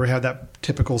 Okay. So we have that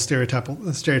typical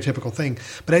stereotypical thing.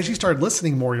 But as you started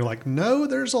listening more, you're like, no,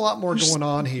 there's a lot more going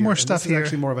on here. More and stuff this here. is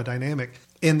actually more of a dynamic.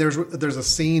 And there's a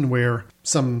scene where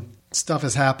some stuff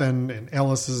has happened and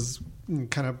Ellis is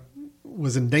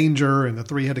was in danger and the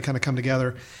three had to kind of come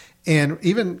together. And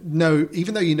even though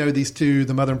these two,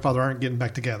 the mother and father, aren't getting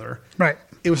back together. Right.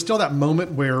 It was still that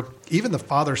moment where even the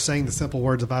father saying the simple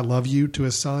words of I love you to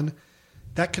his son,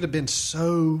 that could have been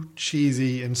so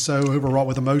cheesy and so overwrought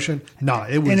with emotion. No,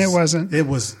 it was. And it wasn't. It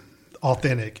was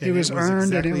authentic. It was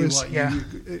earned, exactly and it was what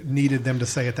you needed them to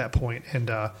say at that point.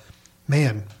 And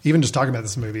man, even just talking about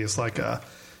this movie is like a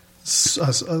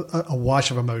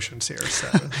wash of emotions here. So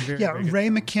very, very Ray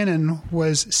McKinnon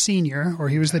was senior, or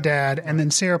he was the dad, and then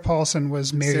Sarah Paulson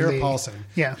was Mary Sarah Lee. Paulson.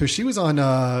 Yeah. Who she was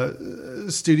on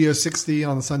Studio 60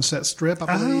 on the Sunset Strip,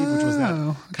 I believe, which was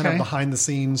that kind of behind the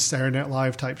scenes Saturday Night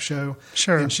Live type show.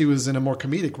 Sure. And she was in a more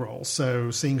comedic role. So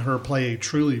seeing her play a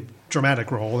truly dramatic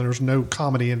role, and there's no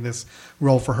comedy in this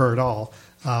role for her at all,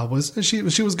 she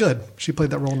was good. She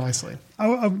played that role nicely.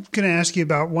 I'm going to ask you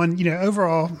about one.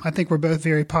 Overall, I think we're both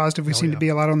very positive. We seem to be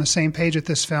a lot on the same page with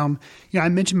this film. I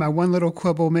mentioned my one little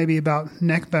quibble maybe about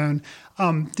Neckbone.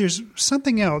 There's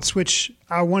something else which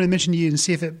I want to mention to you and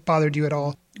see if it bothered you at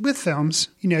all. With films,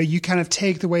 you kind of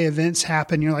take the way events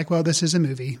happen. You're like, well, this is a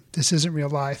movie. This isn't real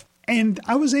life. And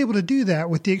I was able to do that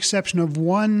with the exception of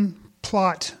one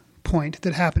plot point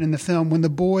that happened in the film when the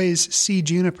boys see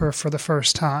Juniper for the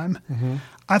first time. Mm-hmm.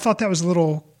 I thought that was a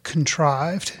little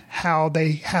contrived how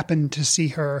they happened to see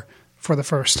her for the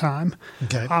first time.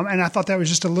 Okay. And I thought that was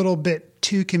just a little bit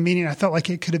too convenient. I felt like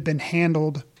it could have been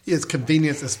handled. It's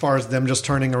convenience as far as them just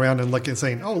turning around and looking and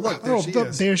saying, oh, look, there she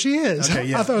is. There she is. Okay,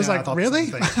 yeah. I thought it was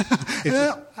really?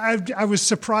 I was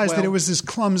surprised that it was this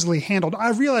clumsily handled. I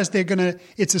realized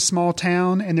it's a small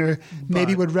town and they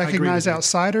maybe would recognize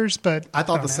outsiders, but I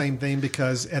thought the same thing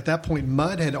because at that point,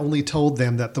 Mudd had only told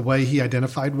them that the way he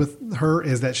identified with her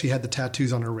is that she had the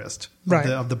tattoos on her wrist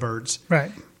of the birds.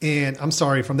 Right. And I'm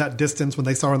sorry, from that distance when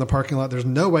they saw her in the parking lot, there's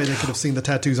no way they could have seen the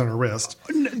tattoos on her wrist.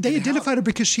 They identified her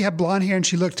because she had blonde hair and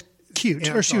she looked cute,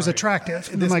 or she was attractive.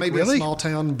 This may be a small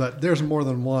town, but there's more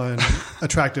than one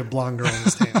attractive blonde girl in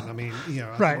this town. I mean,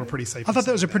 I think we're pretty safe. I thought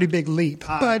that was a pretty big leap,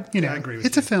 but I agree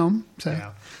with you. A film. So.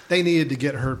 Yeah. They needed to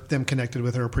get them connected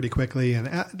with her pretty quickly, and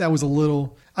that was a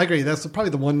little. I agree. That's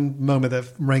probably the one moment that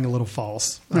rang a little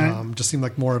false. Right. Just seemed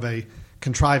like more of a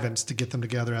contrivance to get them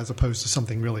together as opposed to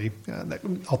something really that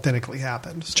authentically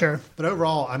happened. So, sure. But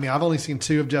overall, I mean, I've only seen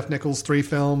 2 of Jeff Nichols' 3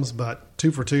 films, but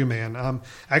 2 for 2, man.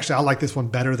 Actually, I like this one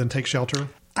better than Take Shelter.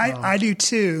 I do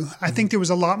too. I think there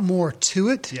was a lot more to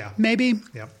it. Yeah. Maybe.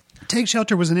 Yeah. Take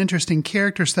Shelter was an interesting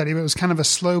character study, but it was kind of a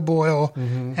slow boil.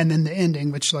 Mm-hmm. And then the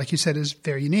ending, which, like you said, is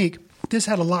very unique. This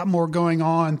had a lot more going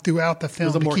on throughout the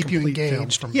film to keep you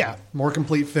engaged. More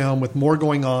complete film with more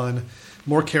going on,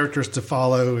 more characters to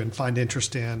follow and find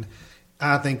interest in.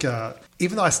 I think,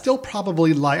 even though I still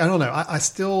probably I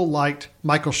still liked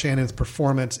Michael Shannon's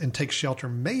performance in Take Shelter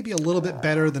maybe a little bit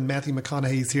better than Matthew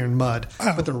McConaughey's here in Mud,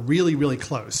 but they're really, really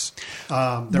close.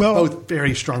 They're both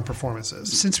very strong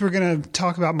performances. Since we're going to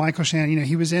talk about Michael Shannon,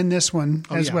 he was in this one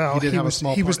as well. He have a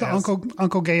small part. He was the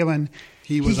Uncle Galen.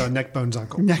 He was Neckbone's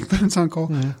uncle. Neckbone's uncle.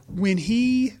 Mm-hmm. When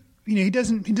he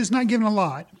does not give him a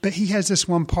lot, but he has this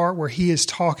one part where he is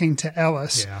talking to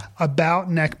Ellis about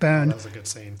Neckbone. That was a good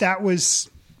scene. That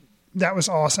was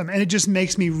awesome. And it just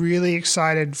makes me really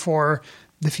excited for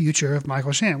the future of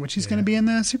Michael Shannon, which he's going to be in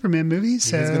the Superman movie.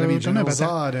 So he's going to be General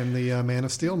Zod in the Man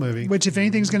of Steel movie. Which, if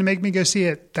anything's going to make me go see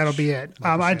it, that'll be it.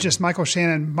 Michael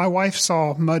Shannon, my wife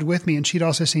saw Mud with me, and she'd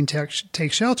also seen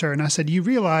Take Shelter. And I said, you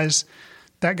realize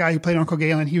that guy who played Uncle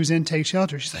Galen, he was in Take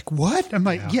Shelter. She's like, what? I'm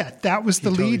like, yeah that was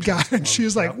the lead guy. And she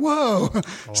was like, whoa.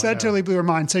 So that totally blew her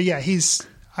mind. So yeah, he's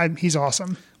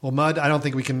awesome. Well, Mud, I don't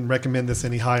think we can recommend this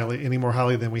any more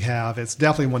highly than we have. It's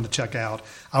definitely one to check out.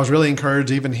 I was really encouraged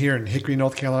even here in Hickory,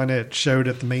 North Carolina. It showed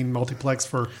at the main multiplex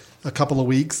for a couple of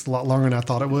weeks, a lot longer than I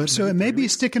thought it would. So it may be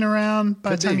sticking around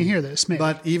by the time you hear this. Maybe.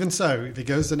 But even so, if it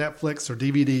goes to Netflix or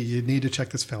DVD, you need to check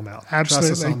this film out. Absolutely.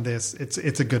 Trust us on this.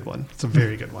 It's a good one. It's a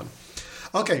very good one.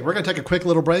 Okay, we're going to take a quick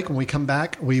little break. When we come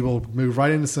back, we will move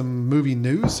right into some movie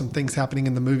news, some things happening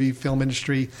in the movie film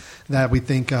industry that we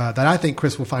think that I think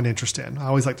Chris will find interest in. I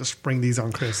always like to spring these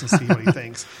on Chris and see what he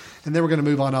thinks. And then we're going to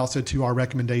move on also to our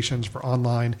recommendations for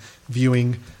online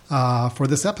viewing for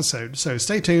this episode. So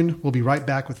stay tuned. We'll be right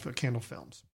back with Footcandle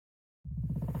Films.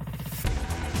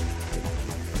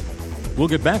 We'll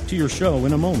get back to your show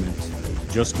in a moment.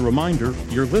 Just a reminder,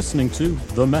 you're listening to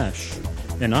The Mesh,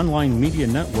 an online media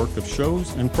network of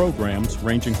shows and programs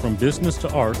ranging from business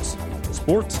to arts,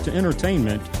 sports to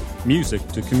entertainment, music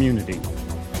to community.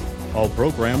 All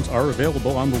programs are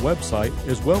available on the website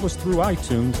as well as through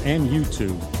iTunes and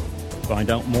YouTube.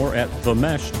 Find out more at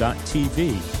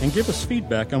themesh.tv and give us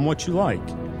feedback on what you like.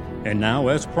 And now,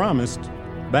 as promised,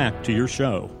 back to your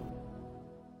show.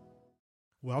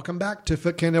 Welcome back to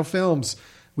Footcandle Films.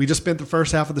 We just spent the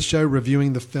first half of the show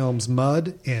reviewing the films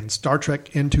Mud and Star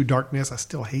Trek Into Darkness. I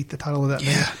still hate the title of that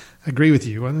movie. I agree with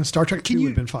you. And Star Trek 2 would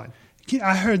have been fine.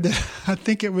 I heard that, I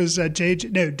think it was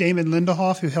Damon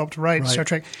Lindelof who helped write Star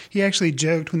Trek. He actually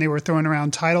joked when they were throwing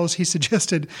around titles, he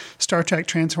suggested Star Trek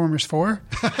Transformers 4.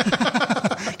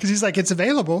 Because he's like, it's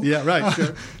available. Yeah,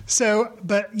 right. Sure.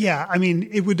 But yeah, I mean,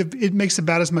 it makes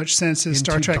about as much sense as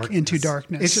Star Trek Into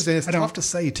Darkness. It's tough to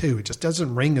say, too. It just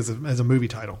doesn't ring as a movie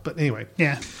title. But anyway.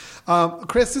 Yeah.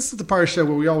 Chris, this is the part of the show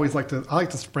where we always I like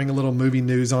to spring a little movie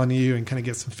news on you and kind of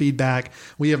get some feedback.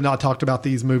 We have not talked about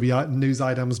these movie news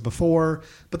items before,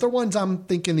 but they're ones I'm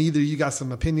thinking either you got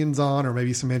some opinions on or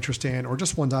maybe some interest in, or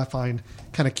just ones I find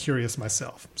kind of curious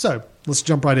myself. So let's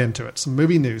jump right into it. Some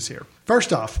movie news here.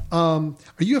 First off, are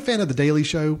you a fan of The Daily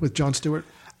Show with Jon Stewart?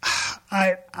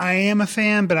 I am a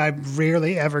fan, but I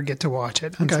rarely ever get to watch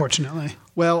it, unfortunately.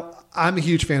 Well, I'm a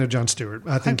huge fan of Jon Stewart.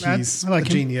 I think he's a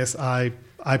genius.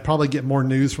 I probably get more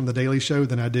news from The Daily Show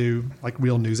than I do like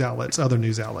real news outlets, other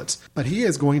news outlets. But he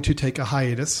is going to take a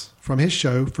hiatus from his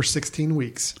show for 16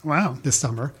 weeks. Wow. This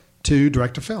summer to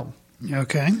direct a film.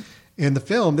 Okay. And the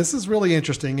film, this is really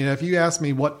interesting. And if you asked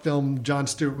me what film Jon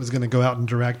Stewart was going to go out and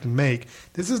direct and make,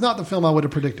 this is not the film I would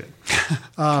have predicted.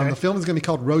 The film is going to be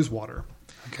called Rosewater.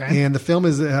 Okay. And the film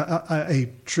is a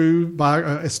true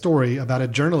a story about a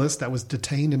journalist that was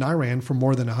detained in Iran for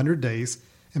more than 100 days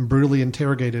and brutally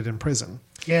interrogated in prison.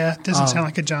 Yeah, it doesn't sound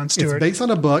like a Jon Stewart. It's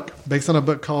based on a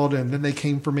book called And Then They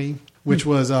Came for Me, which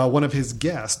was one of his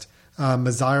guests,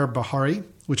 Mazahir Bahari,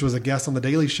 which was a guest on The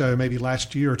Daily Show maybe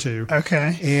last year or two.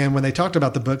 Okay. And when they talked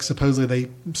about the book, supposedly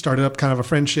they started up kind of a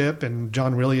friendship, and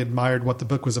John really admired what the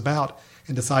book was about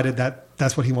and decided that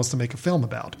that's what he wants to make a film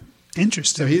about.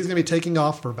 Interesting. So he's going to be taking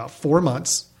off for about 4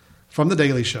 months from The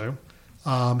Daily Show,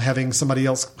 having somebody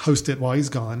else host it while he's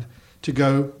gone, to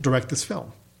go direct this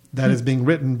film that is being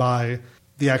written by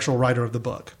the actual writer of the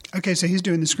book. Okay, so he's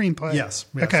doing the screenplay. Yes,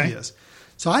 okay. He is.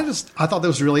 So I thought that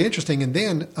was really interesting. And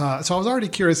then, so I was already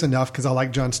curious enough because I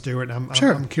like Jon Stewart. And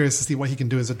I'm curious to see what he can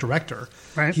do as a director.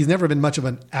 Right. He's never been much of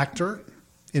an actor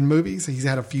in movies. He's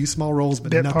had a few small roles,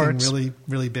 but nothing parts. really,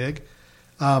 really big.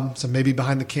 So maybe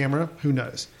behind the camera, who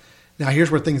knows? Now,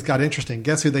 here's where things got interesting.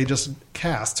 Guess who they just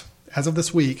cast, as of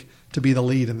this week, to be the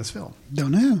lead in this film? Don't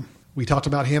know. We talked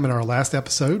about him in our last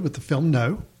episode with the film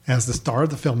No, as the star of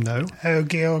the film No. Oh,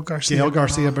 Gael Garcia. Gael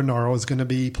Garcia Bernal is going to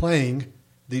be playing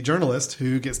the journalist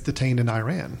who gets detained in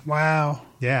Iran. Wow.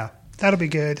 Yeah. That'll be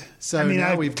good. So I mean,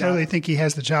 now I totally think he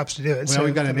has the chops to do it. Well,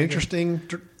 we've got an interesting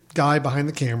guy behind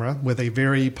the camera with a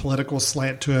very political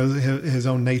slant to his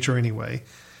own nature anyway,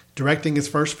 directing his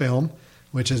first film,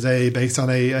 which is based on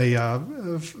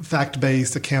a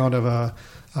fact-based account of a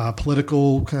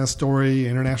political kind of story,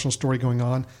 international story going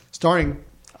on, starring,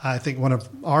 I think, one of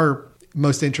our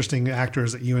most interesting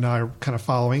actors that you and I are kind of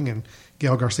following, and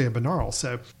Gael Garcia Bernal.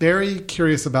 So very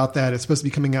curious about that. It's supposed to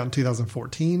be coming out in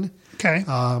 2014. Okay.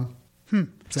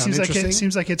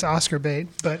 Seems like it's Oscar bait,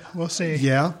 but we'll see.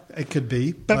 Yeah, it could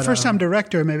be. But first time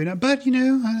director, maybe not. But you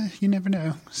never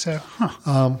know. So,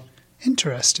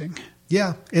 interesting.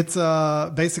 Yeah, it's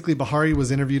basically Bahari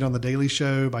was interviewed on The Daily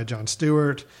Show by Jon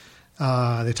Stewart.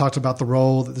 They talked about the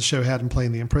role that the show had in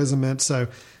playing the imprisonment. So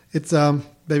it's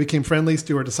they became friendly.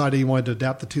 Stewart decided he wanted to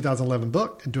adapt the 2011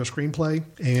 book into a screenplay,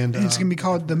 and it's going to be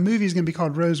called, the movie's going to be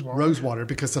called Rosewater. Rosewater,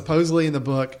 because supposedly in the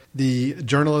book, the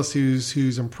journalist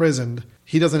who's imprisoned,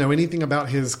 he doesn't know anything about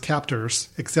his captors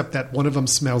except that one of them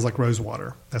smells like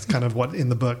rosewater. That's kind of what in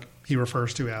the book he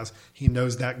refers to as. He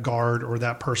knows that guard or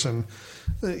that person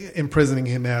imprisoning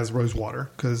him as rosewater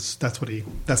because that's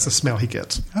the smell he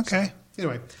gets. Okay. So,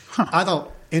 anyway, I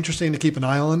thought interesting to keep an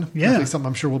eye on. Yeah. Definitely something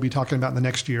I'm sure we'll be talking about in the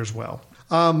next year as well.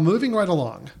 Moving right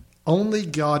along. Only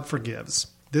God Forgives.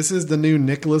 This is the new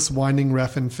Nicholas Winding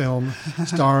Refn film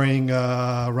starring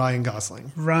Ryan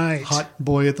Gosling. Right. Hot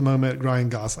boy at the moment, Ryan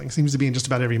Gosling. Seems to be in just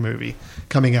about every movie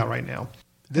coming out right now.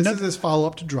 This is his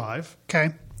follow-up to Drive.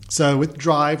 Okay. So with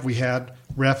Drive, we had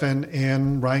Refn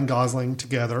and Ryan Gosling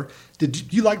together.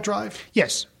 Did you like Drive?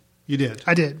 Yes. You did?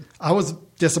 I did. I was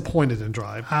disappointed in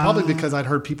Drive, probably because I'd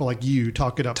heard people like you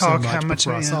talk it up so much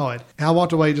before I saw it. And I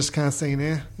walked away just kind of saying,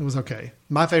 it was okay.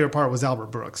 My favorite part was Albert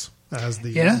Brooks as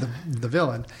the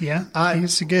villain. Yeah,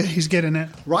 he's good in it.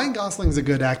 Ryan Gosling's a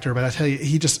good actor, but I tell you,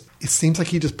 it seems like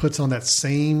he just puts on that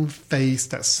same face,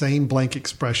 that same blank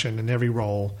expression in every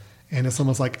role. And it's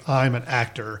almost like, I'm an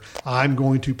actor. I'm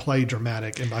going to play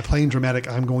dramatic. And by playing dramatic,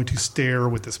 I'm going to stare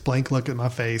with this blank look at my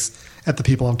face at the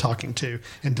people I'm talking to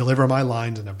and deliver my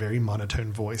lines in a very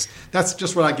monotone voice. That's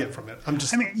just what I get from it.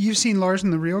 You've seen Lars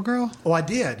and the Real Girl? Oh, I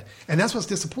did. And that's what's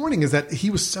disappointing is that he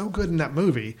was so good in that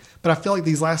movie. But I feel like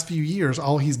these last few years,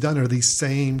 all he's done are these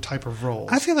same type of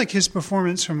roles. I feel like his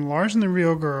performance from Lars and the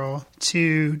Real Girl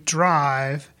to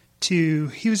Drive to,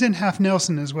 he was in Half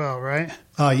Nelson as well, right?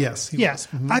 Yes, he was.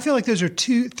 Mm-hmm. I feel like those are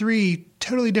 3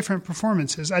 totally different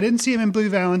performances. I didn't see him in Blue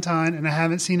Valentine, and I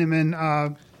haven't seen him in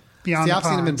Beyond the Pines. I've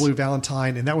seen him in Blue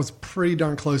Valentine, and that was pretty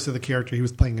darn close to the character he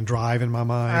was playing in Drive in my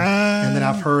mind. And then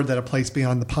I've heard that A Place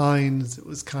Beyond the Pines, it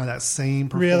was kind of that same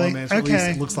performance. Really? At least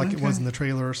it looks like it was in the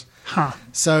trailers. Huh.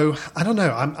 So, I don't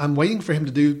know. I'm waiting for him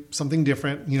to do something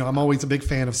different. You know, I'm always a big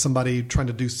fan of somebody trying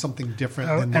to do something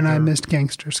different. And I missed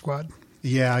Gangster Squad.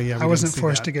 Yeah. I wasn't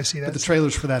forced to go see that. But the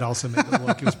trailers for that also made it look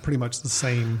like it was pretty much the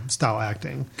same style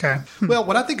acting. Okay. Well,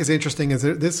 what I think is interesting is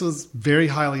that this was very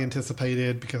highly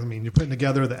anticipated because, you're putting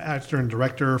together the actor and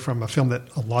director from a film that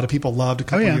a lot of people loved a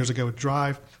couple of years ago with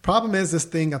Drive. Problem is, this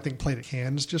thing, I think, played at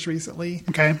Cannes just recently.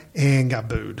 Okay. And got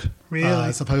booed.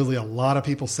 Really? Supposedly a lot of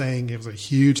people saying it was a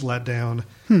huge letdown,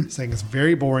 saying it's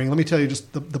very boring. Let me tell you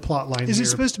just the plot line Is here. it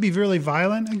supposed to be really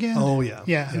violent again? Oh, yeah.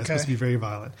 Yeah, It's supposed to be very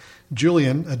violent.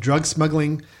 Julian, a drug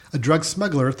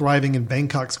smuggler thriving in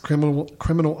Bangkok's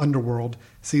criminal underworld,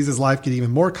 sees his life get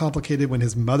even more complicated when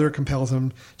his mother compels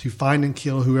him to find and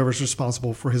kill whoever's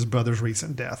responsible for his brother's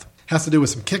recent death. Has to do with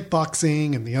some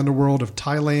kickboxing and the underworld of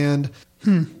Thailand,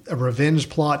 a revenge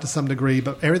plot to some degree,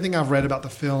 but everything I've read about the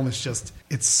film is just,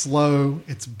 it's slow,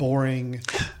 it's boring,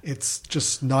 it's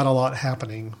just not a lot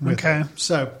happening with it.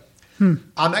 So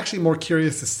I'm actually more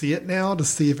curious to see it now to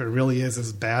see if it really is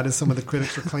as bad as some of the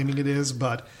critics are claiming it is.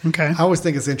 But I always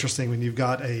think it's interesting when you've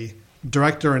got a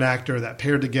director and actor that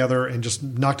paired together and just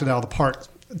knocked it out of the park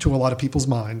to a lot of people's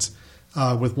minds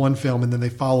with one film, and then they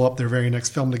follow up their very next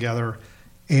film together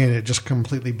and it just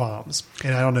completely bombs.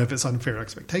 And I don't know if it's unfair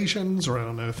expectations or I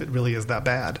don't know if it really is that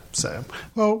bad. So,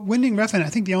 well, Winding Refn, I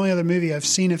think the only other movie I've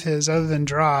seen of his other than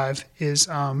Drive is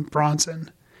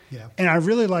Bronson. Yeah. And I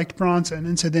really liked Bronson.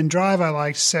 And so then Drive I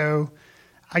liked. So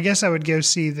I guess I would go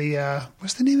see the,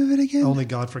 what's the name of it again? Only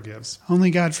God Forgives.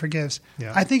 Only God Forgives.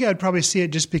 Yeah. I think I would probably see it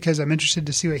just because I'm interested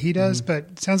to see what he does. But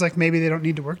it sounds like maybe they don't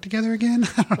need to work together again.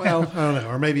 I don't know.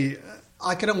 Or maybe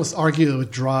I could almost argue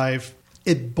with Drive.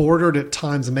 It bordered at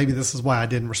times, and maybe this is why I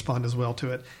didn't respond as well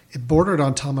to it. It bordered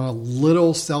on time on a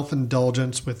little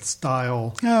self-indulgence with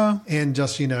style. And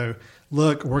just,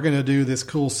 look, we're going to do this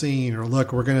cool scene, or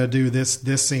look, we're going to do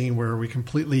this scene where we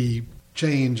completely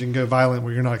change and go violent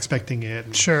where you're not expecting it.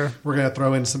 And sure. We're going to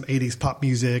throw in some 80s pop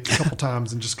music a couple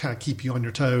times and just kind of keep you on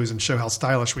your toes and show how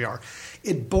stylish we are.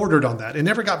 It bordered on that. It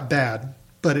never got bad,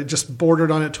 but it just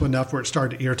bordered on it to enough where it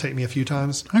started to irritate me a few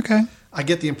times. Okay. I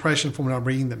get the impression from what I'm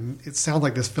reading that it sounds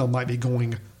like this film might be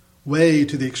going way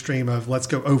to the extreme of let's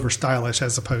go over stylish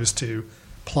as opposed to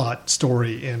plot,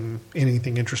 story, and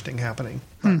anything interesting happening.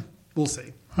 But we'll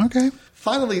see. Okay.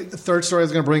 Finally, the third story I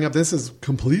was going to bring up, this is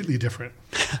completely different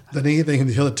than anything in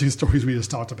the other two stories we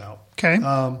just talked about. Okay.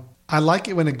 I like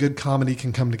it when a good comedy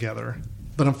can come together.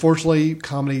 But unfortunately,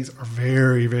 comedies are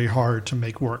very, very hard to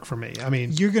make work for me.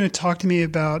 You're going to talk to me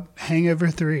about Hangover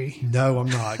 3. No, I'm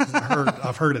not.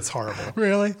 I've heard it's horrible.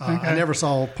 Really? Okay. I never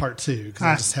saw part 2 because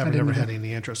I just haven't never had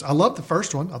any interest. I love the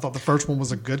first one. I thought the first one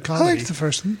was a good comedy. I liked the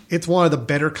first one. It's one of the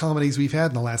better comedies we've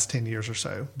had in the last 10 years or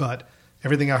so. But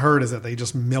everything I heard is that they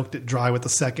just milked it dry with the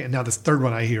second. And now this third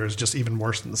one I hear is just even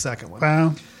worse than the second one.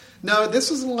 Wow. No, this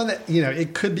was one that,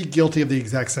 it could be guilty of the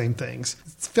exact same things.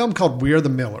 It's a film called We Are the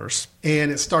Millers,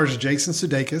 and it stars Jason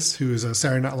Sudeikis, who is a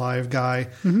Saturday Night Live guy.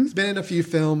 He's been in a few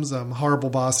films, Horrible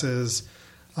Bosses,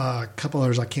 a couple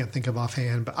others I can't think of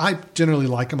offhand, but I generally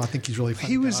like him. I think he's really funny.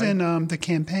 He was in The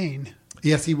Campaign.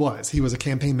 Yes, he was. He was a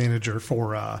campaign manager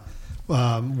for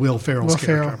Will Ferrell's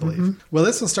character, I believe. Well,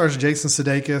 this one stars Jason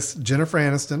Sudeikis, Jennifer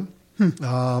Aniston,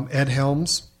 Ed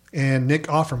Helms, and Nick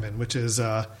Offerman, which is...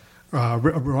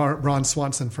 Ron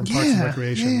Swanson from Parks and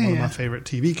Recreation, one of my favorite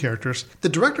TV characters. The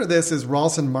director of this is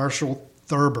Rawson Marshall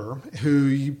Thurber, who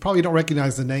you probably don't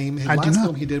recognize the name. His last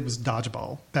film he did was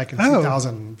Dodgeball back in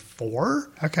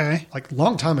 2004. Okay. Like a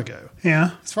long time ago.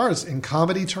 Yeah. As far as in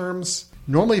comedy terms,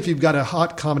 normally if you've got a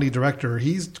hot comedy director,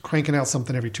 he's cranking out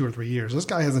something every 2 or 3 years. This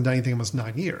guy hasn't done anything in almost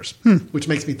 9 years, which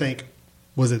makes me think,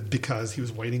 was it because he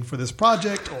was waiting for this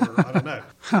project, or I don't know.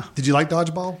 Did you like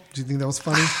Dodgeball? Did you think that was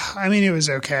funny? I mean, it was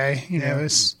okay. It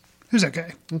was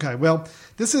okay. Okay. Well,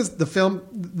 this is the film.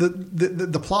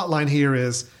 The plot line here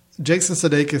is Jason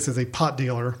Sudeikis is a pot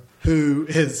dealer who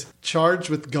is charged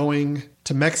with going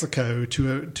to Mexico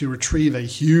to retrieve a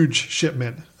huge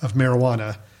shipment of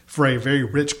marijuana for a very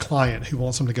rich client who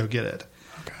wants him to go get it.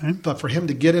 Okay. But for him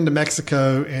to get into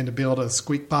Mexico and to be able to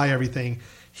squeak by everything,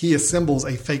 he assembles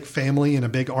a fake family in a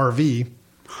big RV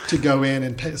to go in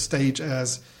and stage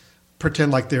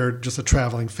pretend like they're just a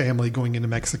traveling family going into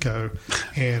Mexico,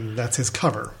 and that's his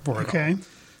cover for it. Okay. All.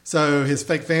 So his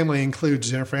fake family includes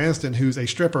Jennifer Aniston, who's a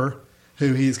stripper,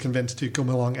 who he's convinced to come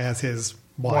along as his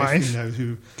wife.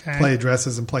 Who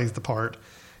dresses and plays the part.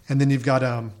 And then you've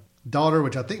got daughter,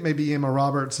 which I think maybe Emma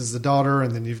Roberts is the daughter,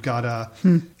 and then you've got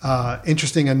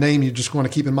interesting a name you just want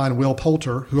to keep in mind, Will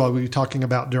Poulter, who I'll be talking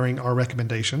about during our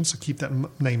recommendation, so keep that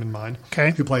name in mind.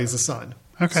 Okay. Who plays the son.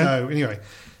 Okay. So anyway,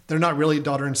 they're not really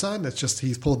daughter and son. It's just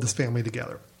he's pulled this family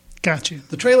together. Got you.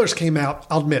 The trailers came out.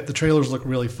 I'll admit the trailers look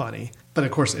really funny, but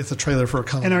of course it's a trailer for a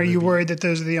comedy. And are you movie. worried that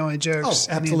those are the only jokes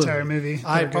in the entire movie?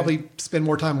 I probably spend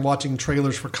more time watching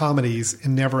trailers for comedies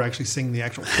and never actually seeing the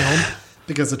actual film.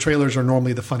 Because the trailers are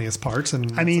normally the funniest parts.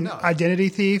 And I mean, Identity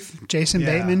Thief, Jason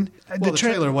Bateman. Well, the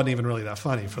trailer wasn't even really that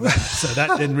funny for that. So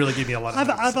that didn't really give me a lot of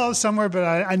I thought it was somewhere, but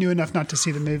I knew enough not to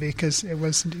see the movie because it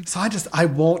was indeed. So I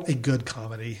want a good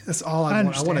comedy. That's all I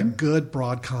want. I want a good,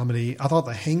 broad comedy. I thought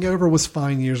The Hangover was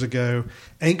fine years ago.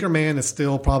 Anchorman is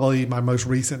still probably my most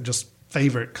recent just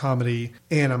favorite comedy.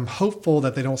 And I'm hopeful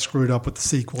that they don't screw it up with the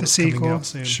sequel. Coming out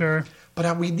soon. Sure.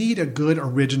 But we need a good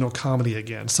original comedy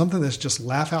again, something that's just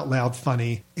laugh out loud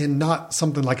funny and not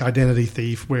something like Identity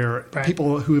Thief where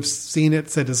people who have seen it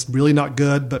said it's really not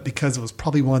good, but because it was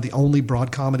probably one of the only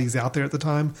broad comedies out there at the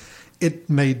time, it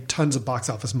made tons of box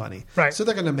office money. Right. So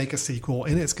they're going to make a sequel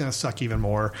and it's going to suck even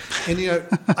more. And,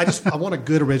 I want a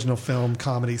good original film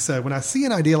comedy. So when I see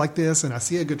an idea like this and I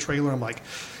see a good trailer, I'm like,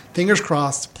 fingers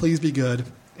crossed, please be good.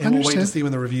 And we'll wait to see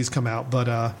when the reviews come out.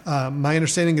 But my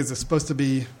understanding is it's supposed to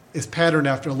be is patterned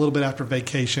after a little bit after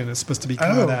Vacation. It's supposed to be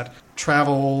kind of that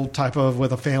travel type of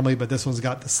with a family, but this one's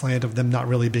got the slant of them not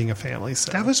really being a family.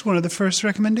 So that was one of the first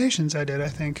recommendations I did, I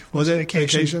think. Was it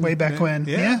Vacation? Way back when.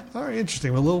 Yeah. All right,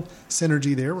 interesting. Well, a little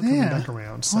synergy there. We're coming back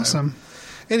around. So. Awesome.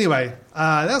 Anyway,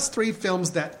 that's 3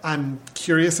 films that I'm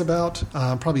curious about.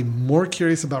 Probably more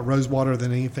curious about Rosewater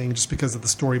than anything just because of the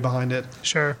story behind it.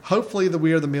 Sure. Hopefully the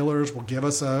We Are the Millers will give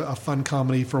us a fun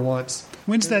comedy for once.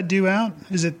 When's that due out?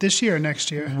 Is it this year or next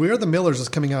year? We Are the Millers is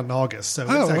coming out in August, so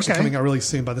it's actually coming out really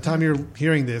soon. By the time you're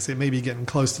hearing this, it may be getting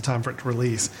close to time for it to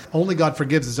release. Only God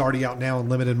Forgives is already out now in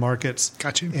limited markets.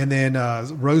 Got you. And then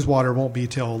Rosewater won't be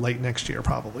till late next year,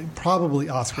 probably. Probably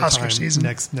Oscar time season.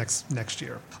 next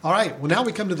year. All right, well, now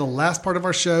we come to the last part of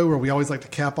our show where we always like to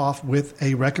cap off with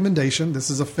a recommendation. This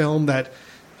is a film that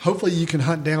hopefully you can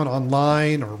hunt down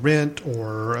online or rent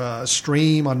or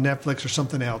stream on Netflix or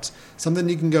something else. Something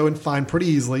you can go and find pretty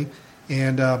easily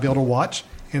and be able to watch.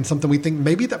 And something we think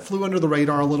maybe that flew under the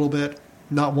radar a little bit,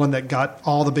 not one that got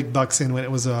all the big bucks in when it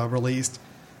was released.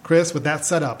 Chris, with that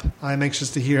set up, I'm anxious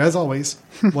to hear, as always,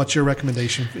 what your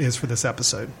recommendation is for this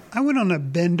episode. I went on a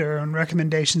bender on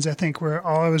recommendations, I think, where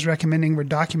all I was recommending were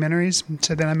documentaries.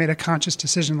 So then I made a conscious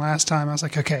decision last time. I was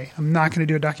like, okay, I'm not going to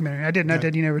do a documentary. I did,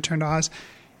 Return to Oz.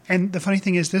 And the funny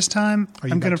thing is, this time,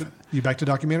 I'm going to... You back to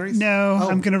documentaries? No,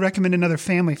 I'm going to recommend another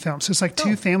family film. So it's like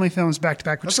 2 family films back to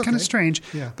back, which is kind of strange.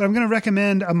 Yeah. But I'm going to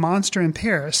recommend A Monster in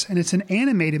Paris. And it's an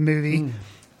animated movie,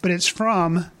 but it's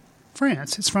from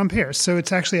France. It's from Paris. So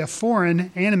it's actually a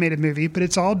foreign animated movie, but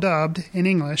it's all dubbed in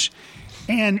English.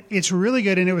 And it's really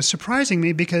good, and it was surprising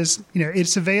me because,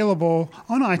 it's available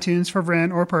on iTunes for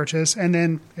rent or purchase, and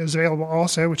then it was available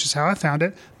also, which is how I found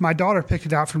it. My daughter picked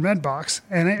it out from Redbox,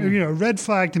 and it, red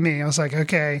flag to me. I was like,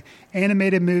 okay,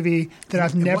 animated movie that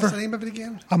I've never... What's the name of it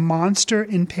again? A Monster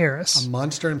in Paris. A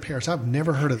Monster in Paris. I've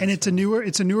never heard of it. And it's a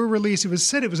newer release. It was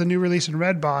said it was a new release in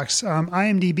Redbox.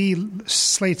 IMDb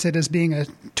slates it as being a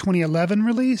 2011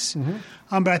 release,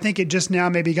 but I think it just now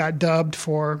maybe got dubbed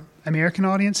for American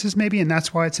audiences maybe, and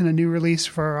that's why it's in a new release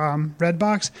for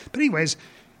Redbox. But anyways,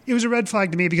 it was a red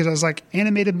flag to me because I was like,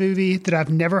 animated movie that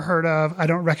I've never heard of. I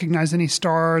don't recognize any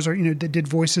stars or, that did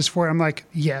voices for it. I'm like,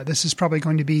 yeah, this is probably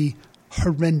going to be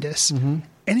horrendous. And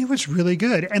and it was really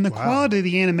good. And the quality of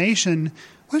the animation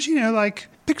was, like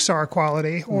Pixar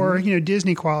quality or,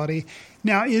 Disney quality.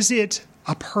 Now, is it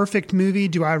a perfect movie?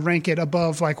 Do I rank it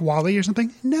above like WALL-E or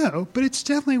something? No, but it's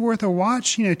definitely worth a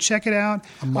watch. Check it out.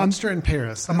 A Monster in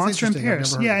Paris. A Monster in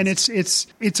Paris. Yeah, and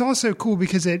it's also cool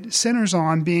because it centers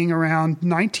on being around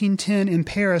 1910 in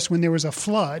Paris when there was a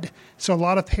flood. So a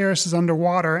lot of Paris is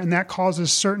underwater, and that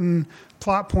causes certain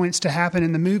plot points to happen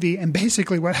in the movie. And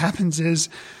basically what happens is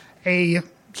a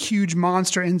huge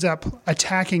monster ends up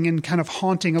attacking and kind of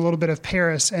haunting a little bit of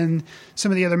Paris, and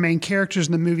some of the other main characters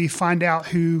in the movie find out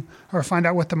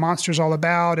what the monster's all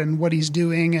about and what he's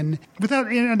doing. And I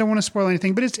don't want to spoil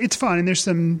anything, but it's fun, and there's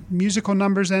some musical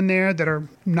numbers in there that are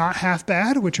not half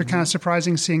bad, which are kind of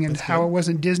surprising, seeing and how it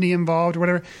wasn't Disney involved or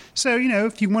whatever. So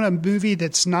if you want a movie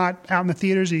that's not out in the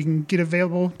theaters, you can get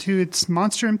available to, it's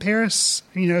Monster in Paris.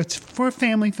 It's for a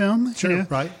family film. Sure,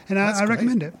 right. And I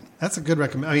recommend it. That's a good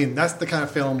recommend. I mean, that's the kind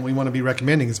of film we want to be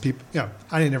recommending is people,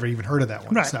 I never even heard of that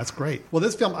one. Right. So that's great. Well,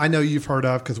 this film I know you've heard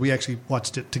of because we actually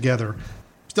watched it together.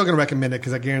 Still going to recommend it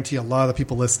because I guarantee a lot of the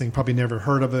people listening probably never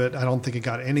heard of it. I don't think it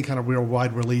got any kind of real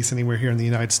wide release anywhere here in the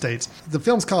United States. The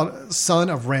film's called Son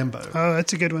of Rambo. Oh,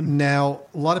 that's a good one. Now,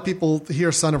 a lot of people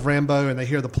hear Son of Rambo and they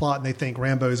hear the plot and they think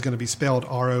Rambo is going to be spelled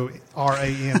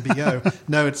R-A-M-B-O.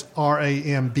 No, it's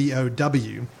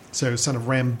R-A-M-B-O-W. So Son of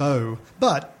Rambo.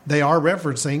 But they are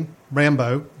referencing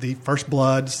Rambo, the First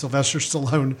Blood, Sylvester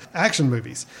Stallone action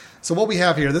movies. So what we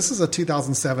have here, this is a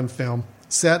 2007 film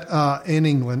set in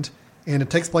England, and it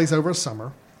takes place over a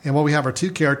summer. And what we have are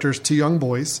two characters, two young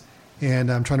boys,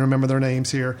 and I'm trying to remember their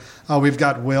names here. We've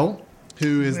got Will,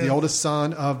 who is the oldest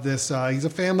son of this. He's a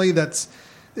family it's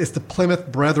the Plymouth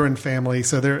Brethren family.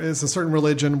 So there is a certain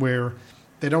religion where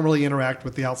they don't really interact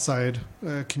with the outside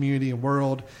community and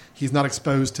world. He's not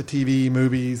exposed to TV,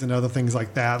 movies, and other things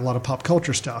like that, a lot of pop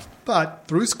culture stuff. But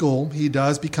through school, he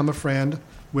does become a friend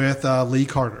with Lee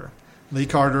Carter. Lee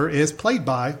Carter is played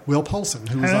by Will Poulsen,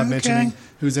 who was mentioning,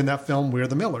 who's in that film We're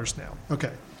the Millers now.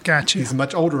 Okay. Gotcha. He's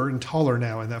much older and taller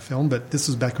now in that film, but this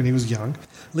was back when he was young.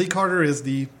 Lee Carter is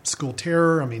the school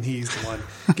terror. I mean, he's the one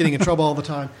getting in trouble all the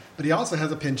time. But he also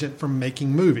has a penchant for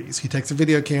making movies. He takes a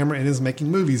video camera and is making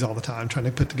movies all the time, trying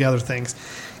to put together things.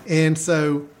 And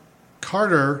so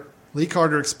Lee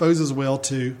Carter exposes Will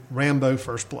to Rambo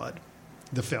First Blood,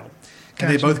 the film. And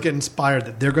they both get inspired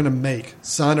that they're going to make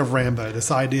Son of Rambo,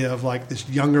 this idea of like this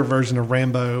younger version of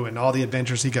Rambo and all the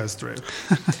adventures he goes through.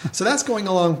 So that's going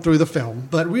along through the film.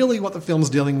 But really what the film's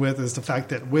dealing with is the fact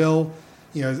that Will,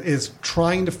 is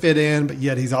trying to fit in, but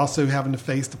yet he's also having to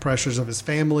face the pressures of his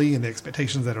family and the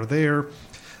expectations that are there.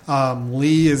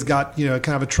 Lee has got, kind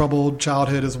of a troubled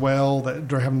childhood as well that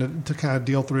they're having to kind of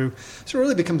deal through. So it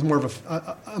really becomes more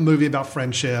of a movie about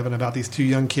friendship and about these two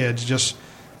young kids just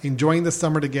enjoying the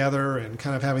summer together and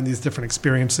kind of having these different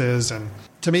experiences. And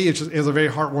to me, it was a very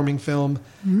heartwarming film.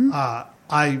 Mm-hmm.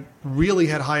 I really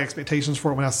had high expectations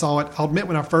for it when I saw it. I'll admit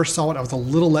when I first saw it, I was a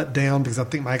little let down because I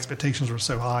think my expectations were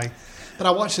so high. But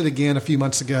I watched it again a few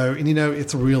months ago, and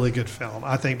it's a really good film.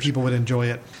 I think people would enjoy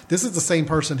it. This is the same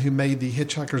person who made The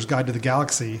Hitchhiker's Guide to the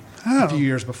Galaxy a few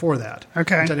years before that,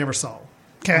 which I never saw.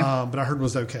 Okay. But I heard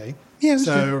was okay. Yeah,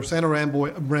 so Son of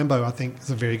Rambo, I think, is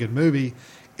a very good movie.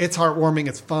 It's heartwarming.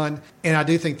 It's fun. And I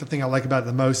do think the thing I like about it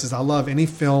the most is I love any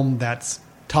film that's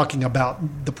talking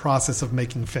about the process of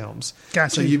making films.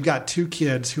 Gotcha. So you've got two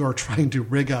kids who are trying to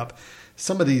rig up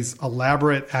some of these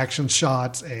elaborate action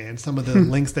shots and some of the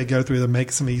lengths they go through to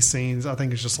make some of these scenes. I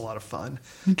think it's just a lot of fun.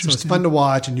 So it's fun to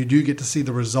watch, and you do get to see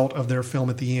the result of their film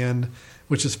at the end,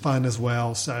 which is fun as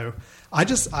well. So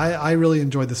I really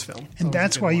enjoyed this film. And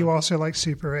that's why you also like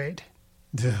Super 8.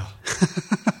 Yeah.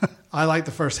 I like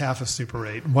the first half of Super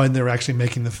 8 when they're actually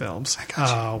making the films. I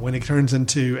gotcha. When it turns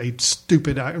into a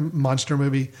stupid monster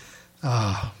movie,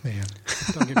 oh, man.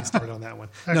 Don't get me started on that one.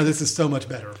 Okay. No, this is so much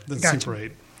better than Super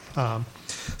 8.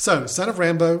 So, Son of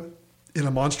Rambo in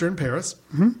A Monster in Paris.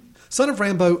 Mm-hmm. Son of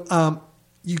Rambo,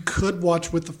 you could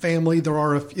watch with the family.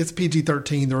 It's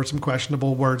PG-13. There are some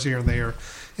questionable words here and there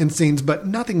in scenes, but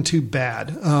nothing too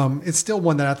bad. It's still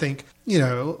one that I think,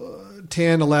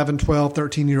 10, 11, 12,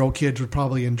 13-year-old kids would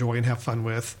probably enjoy and have fun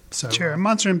with. So, sure.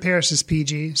 Monster in Paris is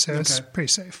PG, so it's pretty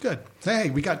safe. Good. Hey,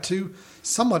 we got two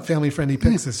somewhat family-friendly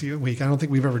picks this week. I don't think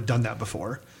we've ever done that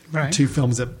before. Right. Two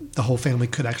films that the whole family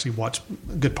could actually watch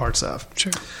good parts of.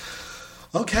 Sure.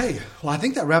 Okay. Well, I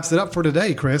think that wraps it up for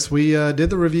today, Chris. We did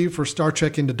the review for Star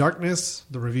Trek Into Darkness,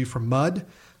 the review for Mud.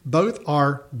 Both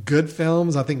are good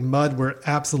films. I think Mud we're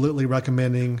absolutely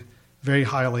recommending very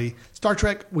highly. Star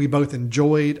Trek, we both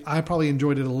enjoyed. I probably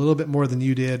enjoyed it a little bit more than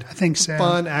you did. I think so.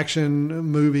 Fun action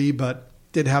movie, but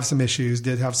did have some issues,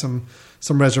 did have some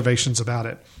reservations about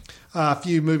it. a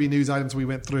few movie news items we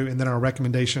went through, and then our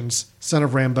recommendations, Son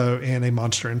of Rambo and A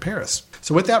Monster in Paris.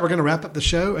 So with that, we're going to wrap up the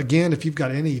show. Again, if you've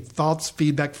got any thoughts,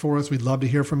 feedback for us, we'd love to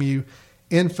hear from you.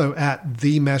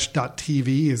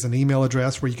 info@themesh.tv is an email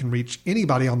address where you can reach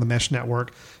anybody on the Mesh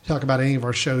Network, talk about any of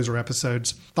our shows or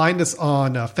episodes. Find us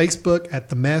on Facebook at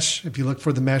The Mesh. If you look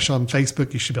for The Mesh on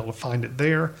Facebook, you should be able to find it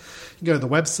there. You can go to the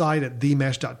website at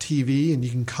themesh.tv and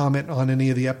you can comment on any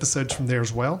of the episodes from there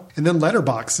as well. And then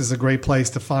Letterboxd is a great place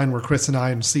to find where Chris and I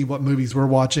and see what movies we're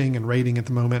watching and rating at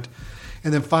the moment.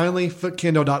 And then finally,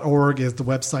 footcandle.org is the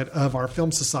website of our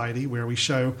film society where we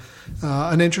show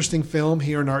an interesting film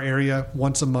here in our area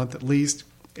once a month at least.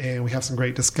 And we have some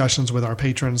great discussions with our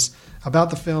patrons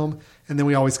about the film. And then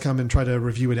we always come and try to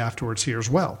review it afterwards here as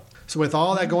well. So with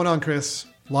all that going on, Chris,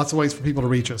 lots of ways for people to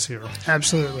reach us here.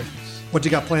 Absolutely. What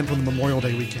you got planned for the Memorial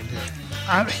Day weekend here?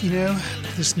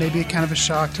 This may be kind of a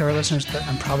shock to our listeners, but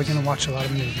I'm probably going to watch a lot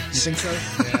of movies. You think so?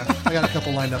 Yeah. I got a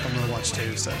couple lined up I'm going to watch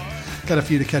too. So got a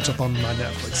few to catch up on my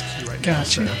Netflix queue right now.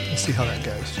 Gotcha. So we'll see how that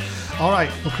goes. All right.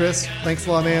 Well, Chris, thanks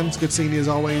a lot, man. It's good seeing you as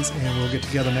always. And we'll get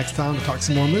together next time to talk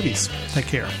some more movies. Take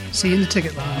care. See you in the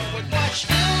ticket line.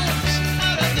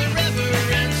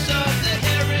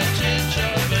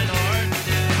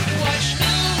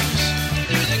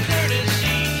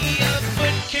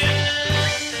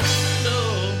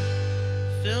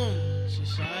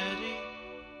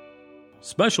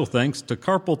 Special thanks to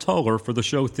Carpal Tuller for the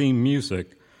show theme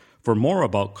music. For more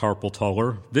about Carpal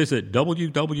Tuller, visit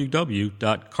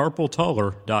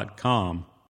www.carpaltuller.com.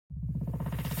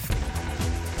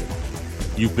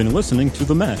 You've been listening to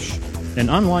The Mesh, an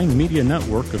online media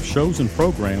network of shows and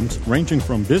programs ranging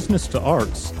from business to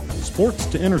arts, sports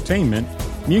to entertainment,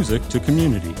 music to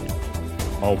community.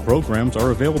 All programs are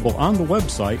available on the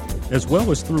website as well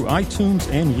as through iTunes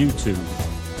and YouTube.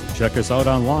 Check us out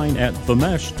online at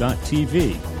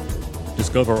themesh.tv.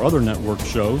 Discover other network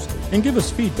shows and give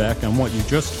us feedback on what you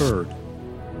just heard.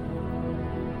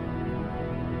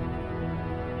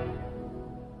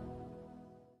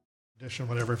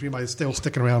 Whatever. If anybody's still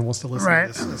sticking around and wants to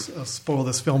listen to this, I'll spoil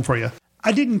this film for you.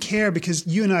 I didn't care because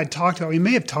you and I talked about, we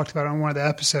may have talked about it on one of the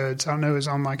episodes, I don't know if it was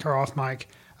on mic or off mic,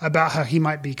 about how he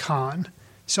might be Khan.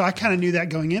 So I kind of knew that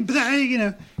going in, but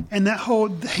and that whole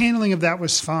the handling of that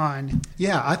was fine.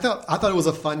 Yeah, I thought it was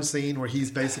a fun scene where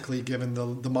he's basically given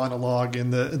the monologue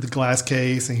in the glass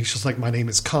case, and he's just like, "My name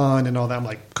is Khan," and all that. I'm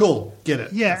like, "Cool, get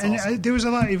it." Yeah, that's and awesome. there was a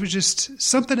lot. It was just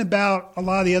something about a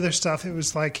lot of the other stuff. It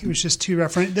was like it was just too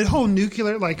referent. The whole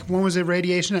nuclear, like one was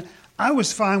irradiation. I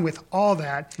was fine with all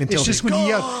that. It's just when he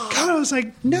yelled, "God!" I was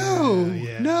like, "No,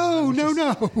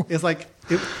 no." It's like,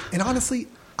 and honestly,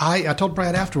 I told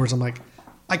Brad afterwards, I'm like,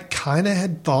 I kind of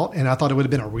had thought, and I thought it would have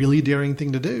been a really daring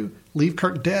thing to do, leave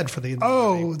Kirk dead for the end of the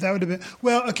movie. That would have been...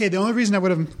 Well, okay, the only reason I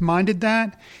would have minded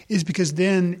that is because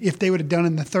then if they would have done it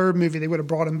in the third movie, they would have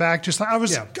brought him back. Just like I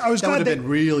was that glad would have been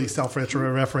really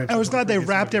self-referential. I was glad they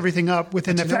wrapped everything up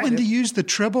within that film. And to use the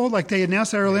tribble, like they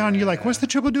announced that early on, you're like, what's the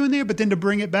tribble doing there? But then to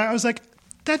bring it back, I was like,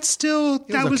 that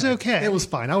was okay. It was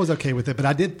fine. I was okay with it. But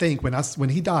I did think when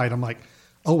he died, I'm like,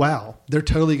 oh, wow, they're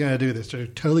totally going to do this. They're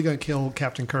totally going to kill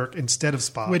Captain Kirk instead of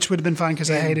Spock. Which would have been fine because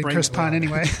I hated Chris Pine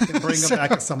anyway. And bring him back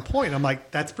at some point. I'm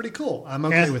like, that's pretty cool. I'm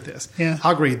okay with this. Yeah.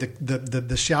 I agree.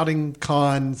 The shouting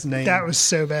Khan's name. That was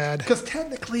so bad. Because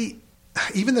technically,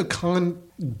 even though Khan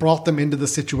brought them into the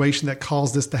situation that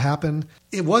caused this to happen,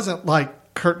 it wasn't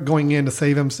like Kirk going in to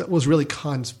save him. So it was really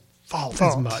Khan's fault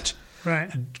as much.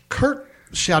 Right. Kirk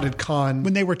shouted Khan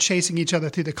when they were chasing each other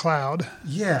through the cloud.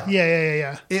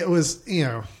 Yeah. It was,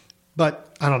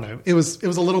 but I don't know. It was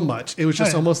a little much. It was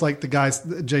just almost like the guys,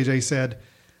 JJ said,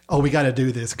 oh, we got to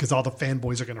do this because all the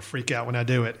fanboys are going to freak out when I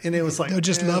do it. And it was like, they'll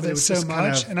just love it so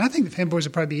much. And I think the fanboys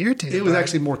would probably be irritated. It was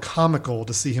actually more comical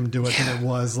to see him do it than it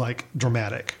was like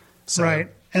dramatic. So, right.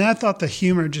 And I thought the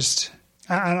humor just,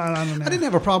 I don't know. I didn't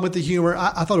have a problem with the humor.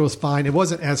 I thought it was fine. It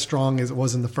wasn't as strong as it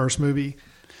was in the first movie.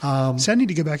 So I need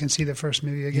to go back and see the first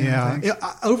movie again. Yeah. I think.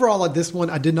 Overall, at this one,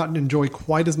 I did not enjoy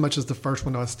quite as much as the first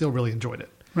one. I still really enjoyed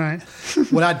it. Right.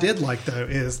 What I did like, though,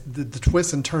 is the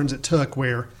twists and turns it took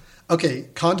where, okay,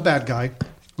 Khan's bad guy.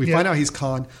 We find out he's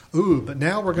Khan. Ooh, but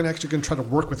now we're going to try to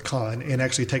work with Khan and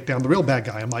actually take down the real bad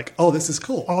guy. I'm like, oh, this is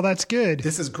cool. Oh, that's good.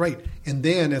 This is great. And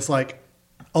then it's like,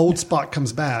 old Spock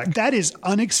comes back. That is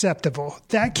unacceptable.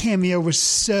 That cameo was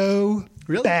so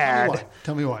bad.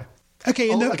 Tell me why.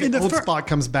 Okay, old Spock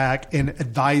comes back and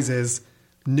advises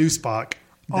new Spock,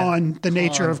 on the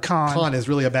nature of Khan. Khan is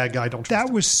really a bad guy. Don't trust That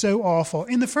him. was so awful.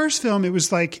 In the first film, it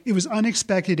was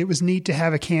unexpected. It was neat to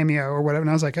have a cameo or whatever. And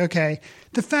I was like, okay.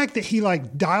 The fact that he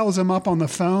like dials him up on the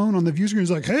phone on the view screen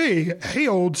is like, hey,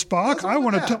 old Spock, I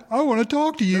want to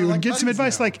talk to you and get some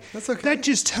advice. Now. Like That's okay. that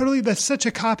just totally, that's such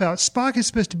a cop out. Spock is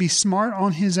supposed to be smart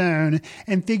on his own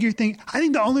and figure things. I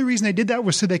think the only reason they did that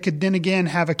was so they could then again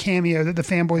have a cameo that the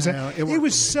fanboys. It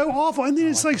was so awful. And then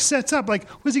it's like sets up like,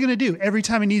 what's he going to do every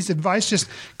time he needs advice? Just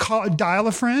dial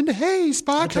a friend. Hey,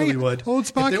 Spock. I totally would. Old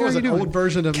Spock. If there was how an you doing? old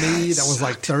version of me that was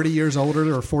like 30 years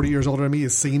older or 40 years older than me,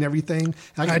 has seen everything,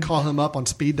 I could call him up on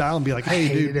speed dial and be like,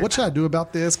 hey, dude, what should I do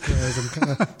about this? Because I'm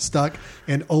kind of stuck.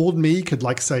 And old me could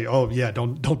like say, oh, yeah,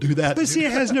 don't do that. But see,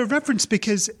 it has no reference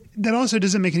because that also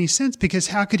doesn't make any sense because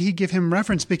how could he give him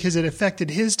reference because it affected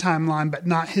his timeline but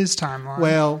not his timeline?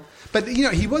 Well, but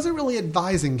he wasn't really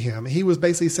advising him. He was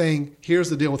basically saying, here's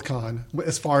the deal with Khan,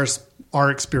 as far as our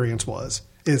experience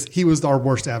is he was our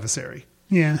worst adversary.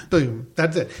 Yeah. Boom.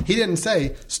 That's it. He didn't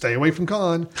say, stay away from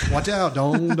Khan. Watch out.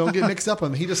 Don't get mixed up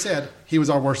with him. He just said he was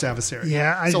our worst adversary.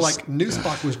 Yeah. New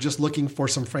Spock was just looking for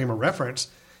some frame of reference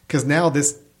because now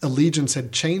this allegiance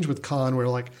had changed with Khan where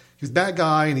like he was a bad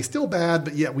guy and he's still bad,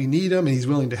 but yet we need him and he's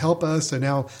willing to help us. So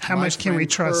now how much can we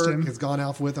trust him? Has gone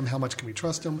off with him. How much can we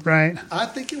trust him? Right. I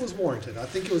think it was warranted. I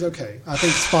think it was okay. I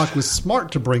think Spock was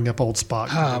smart to bring up old Spock.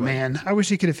 Oh, man. I wish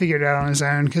he could have figured it out on his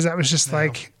own because that was just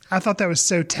like... I thought that was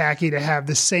so tacky to have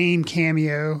the same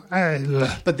cameo.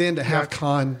 But then to have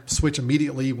Khan switch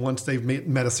immediately once they've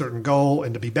met a certain goal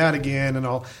and to be bad again and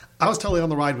all, I was totally on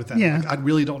the ride with that. Yeah. Like, I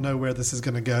really don't know where this is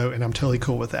going to go, and I'm totally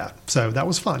cool with that. So that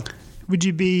was fun.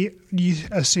 Do you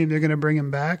assume they're going to bring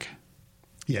him back?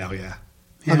 Yeah.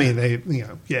 I mean,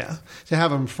 to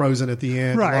have him frozen at the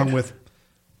end along with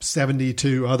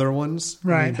 72 other ones.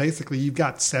 Right. I mean, basically, you've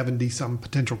got 70 some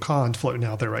potential Khans floating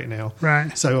out there right now.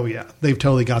 Right. So they've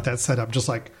totally got that set up, just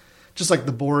like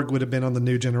the Borg would have been on the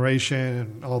New Generation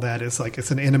and all that. It's like it's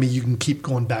an enemy you can keep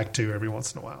going back to every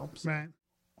once in a while. So. Right.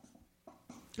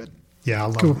 Good. Yeah, I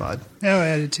love Mud. Oh,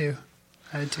 I did too.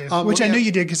 Which I knew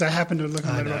you did because I happened to look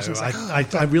on the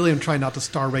website. I really am trying not to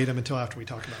star rate him until after we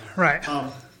talk about it.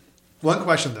 Right. One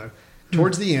question though,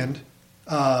 towards the end.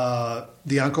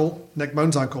 The uncle,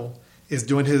 Neckbone's uncle, is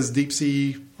doing his deep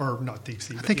sea, or not deep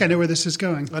sea. I think I know where this is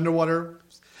going. Underwater.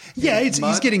 Yeah,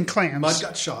 he's getting clams. Mud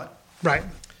got shot. Right.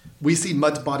 We see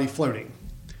Mud's body floating.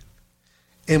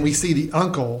 And we see the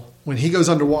uncle, when he goes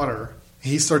underwater,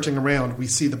 he's searching around, we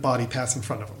see the body pass in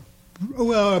front of him.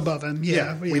 Well, above him,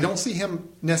 yeah. We don't see him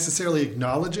necessarily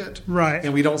acknowledge it. Right.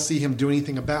 And we don't see him do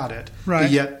anything about it. Right.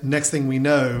 But yet, next thing we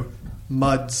know,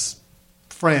 Mud's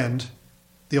friend,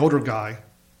 the older guy,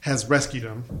 has rescued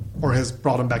him or has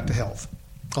brought him back to health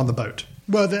on the boat.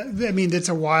 Well, that's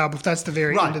a while, but that's the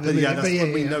very end of the movie. Yeah, that's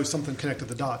when we know something connected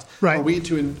the dots. Right. Are we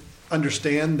to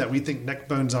understand that we think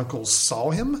Neckbone's uncle saw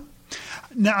him?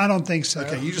 No, I don't think so.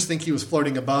 Okay, you just think he was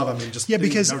floating above him and just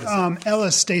because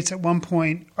Ellis states at one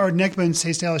point, or Neckbone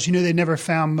states to Ellis, they never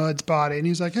found Mud's body, and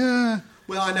he's like, Well,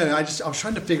 I know. I was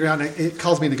trying to figure out. It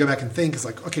caused me to go back and think. It's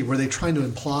like, okay, were they trying to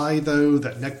imply though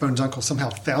that Neckbone's uncle somehow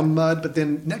found Mud, but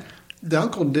then the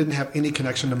uncle didn't have any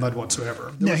connection to Mud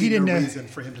whatsoever. There he didn't. No reason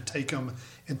for him to take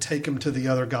him to the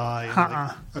other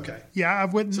guy. Okay. Yeah, I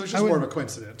wouldn't. So it's just more of a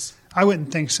coincidence. I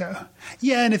wouldn't think so.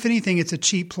 Yeah, and if anything, it's a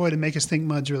cheap ploy to make us think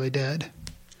Mud's really dead.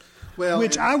 Well,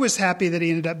 which I was happy that he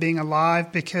ended up being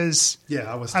alive because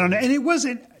I was. I don't know, and it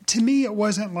wasn't to me. It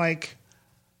wasn't like.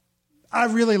 I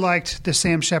really liked the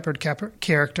Sam Shepard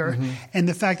character and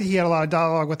the fact that he had a lot of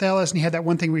dialogue with Ellis and he had that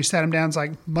one thing where he sat him down and was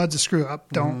like, Mud's a screw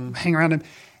up. Don't hang around him.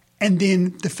 And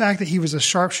then the fact that he was a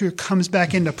sharpshooter comes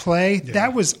back into play. Yeah.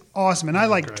 That was awesome. And I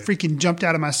freaking jumped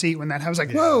out of my seat when that, I was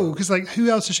like, whoa, because who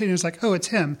else is shooting? It was like, oh, it's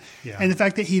him. Yeah. And the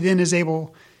fact that he then is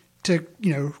able to,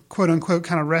 quote unquote,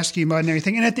 kind of rescue Mud and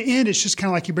everything. And at the end, it's just kind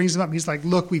of like he brings him up and he's like,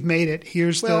 look, we've made it.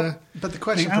 Here's But the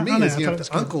question for me is,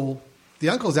 the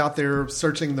uncle's out there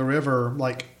searching the river.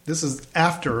 Like, this is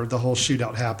after the whole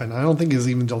shootout happened. I don't think it was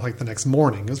even until the next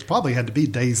morning. It probably had to be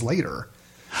days later.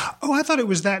 Oh, I thought it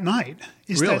was that night.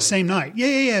 It's really? That same night.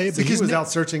 Yeah. So because he was out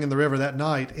searching in the river that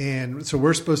night, and so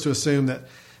we're supposed to assume that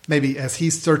maybe as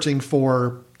he's searching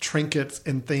for trinkets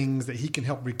and things that he can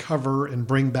help recover and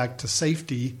bring back to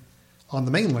safety on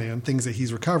the mainland, things that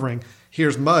he's recovering,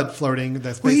 here's Mud floating.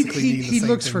 That's basically he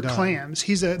looks for clams.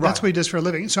 That's what he does for a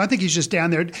living. So I think he's just down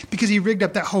there because he rigged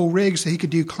up that whole rig so he could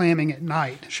do clamming at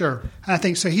night. Sure. I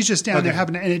think so. He's just down there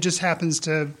and it just happens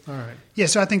to. All right. Yeah.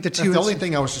 So I think the two. That's the only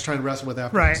thing I was just trying to wrestle with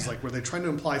after. Right. Was like, were they trying to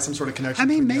imply some sort of connection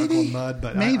between the uncle and Mud?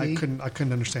 But I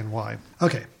couldn't understand why.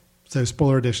 Okay. So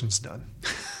spoiler edition's done.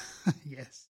 Yes.